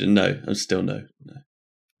 4K version. No, I'm still no.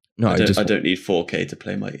 No, I don't need 4K to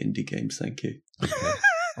play my indie games. Thank you.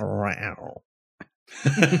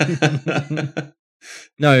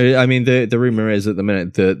 No, I mean the rumor is at the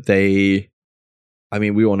minute that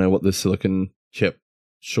we all know what the silicon chip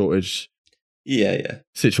shortage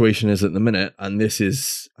situation is at the minute, and this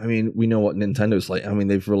is, we know what Nintendo's like.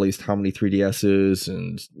 They've released how many 3DSs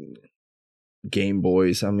and Game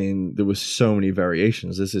Boys. There was so many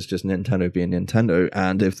variations. This is just Nintendo being Nintendo,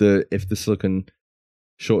 and if the silicon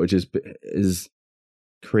shortage is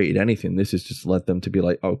created anything, this has just led them to be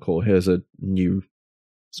like, oh cool, here's a new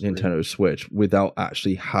Nintendo Switch, without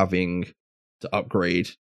actually having to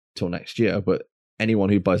upgrade till next year. But anyone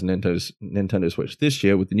who buys Nintendo Switch this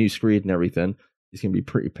year with the new screen and everything is going to be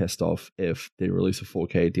pretty pissed off if they release a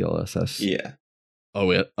 4K DLSS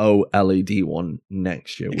OLED one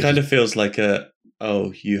next year. It kind of feels like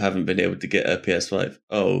you haven't been able to get a PS5.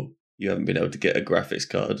 Oh, you haven't been able to get a graphics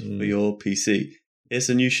card for your PC. It's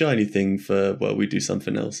a new shiny thing for, we do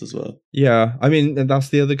something else as well. Yeah, that's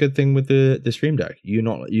the other good thing with the Stream Deck. You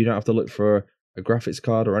don't have to look for a graphics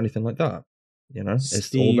card or anything like that. You know, it's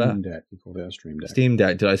Steam all there. Deck. You called it a Stream Deck. Steam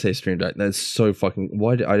Deck. Did I say Stream Deck? That's so fucking.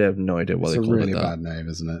 Why? I have no idea why they called it that. It's a really bad name,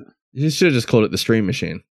 isn't it? You should have just called it the Stream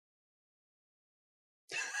Machine.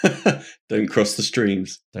 Don't cross the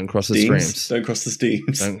streams. Don't cross the streams. Don't cross the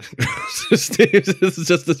steams. Don't cross the steams. This is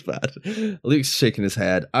just as bad. Luke's shaking his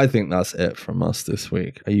head. I think that's it from us this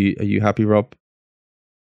week. Are you happy, Rob?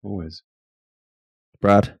 Always.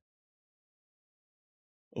 Brad?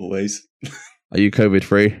 Always. Are you COVID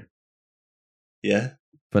free? Yeah.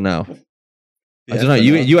 For now. Yeah, I don't know.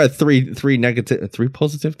 You had three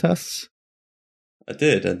positive tests? I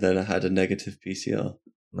did, and then I had a negative PCR.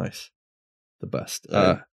 Nice. The best.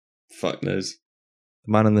 Fuck knows.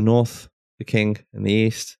 The man in the north, the king in the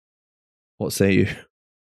east. What say you?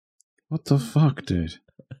 What the fuck, dude?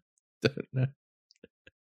 don't know.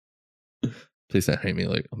 Please don't hate me,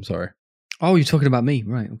 Luke. I'm sorry. Oh, you're talking about me,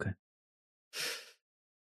 right? Okay.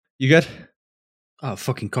 You good? Oh,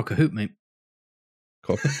 fucking cock a hoop, mate.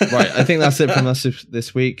 Cool. Right, I think that's it from us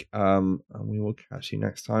this week. And we will catch you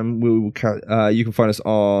next time. We will you can find us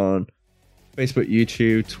on Facebook,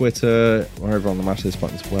 YouTube, Twitter, or over on the Mash Those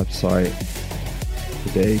Buttons website.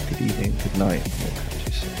 Good day, good evening, good night. We'll catch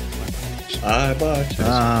you soon. Bye bye.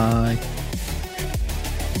 Bye.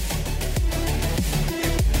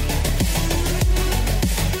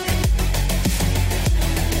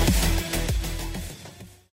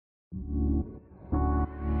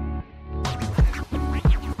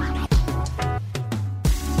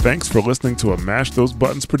 Thanks for listening to a Mash Those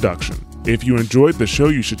Buttons production. If you enjoyed the show,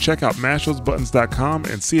 you should check out mashthosebuttons.com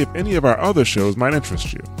and see if any of our other shows might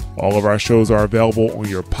interest you. All of our shows are available on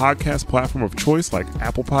your podcast platform of choice like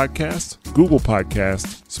Apple Podcasts, Google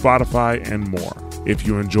Podcasts, Spotify, and more. If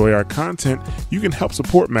you enjoy our content, you can help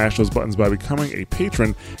support Mash Those Buttons by becoming a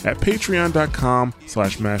patron at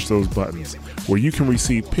patreon.com/mashthosebuttons, where you can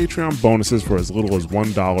receive Patreon bonuses for as little as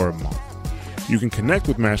 $1 a month. You can connect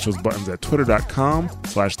with Mash Those Buttons at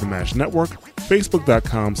twitter.com/The Mash Network,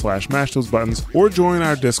 facebook.com/mashthosebuttons, or join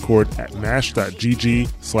our Discord at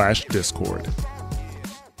mash.gg/discord.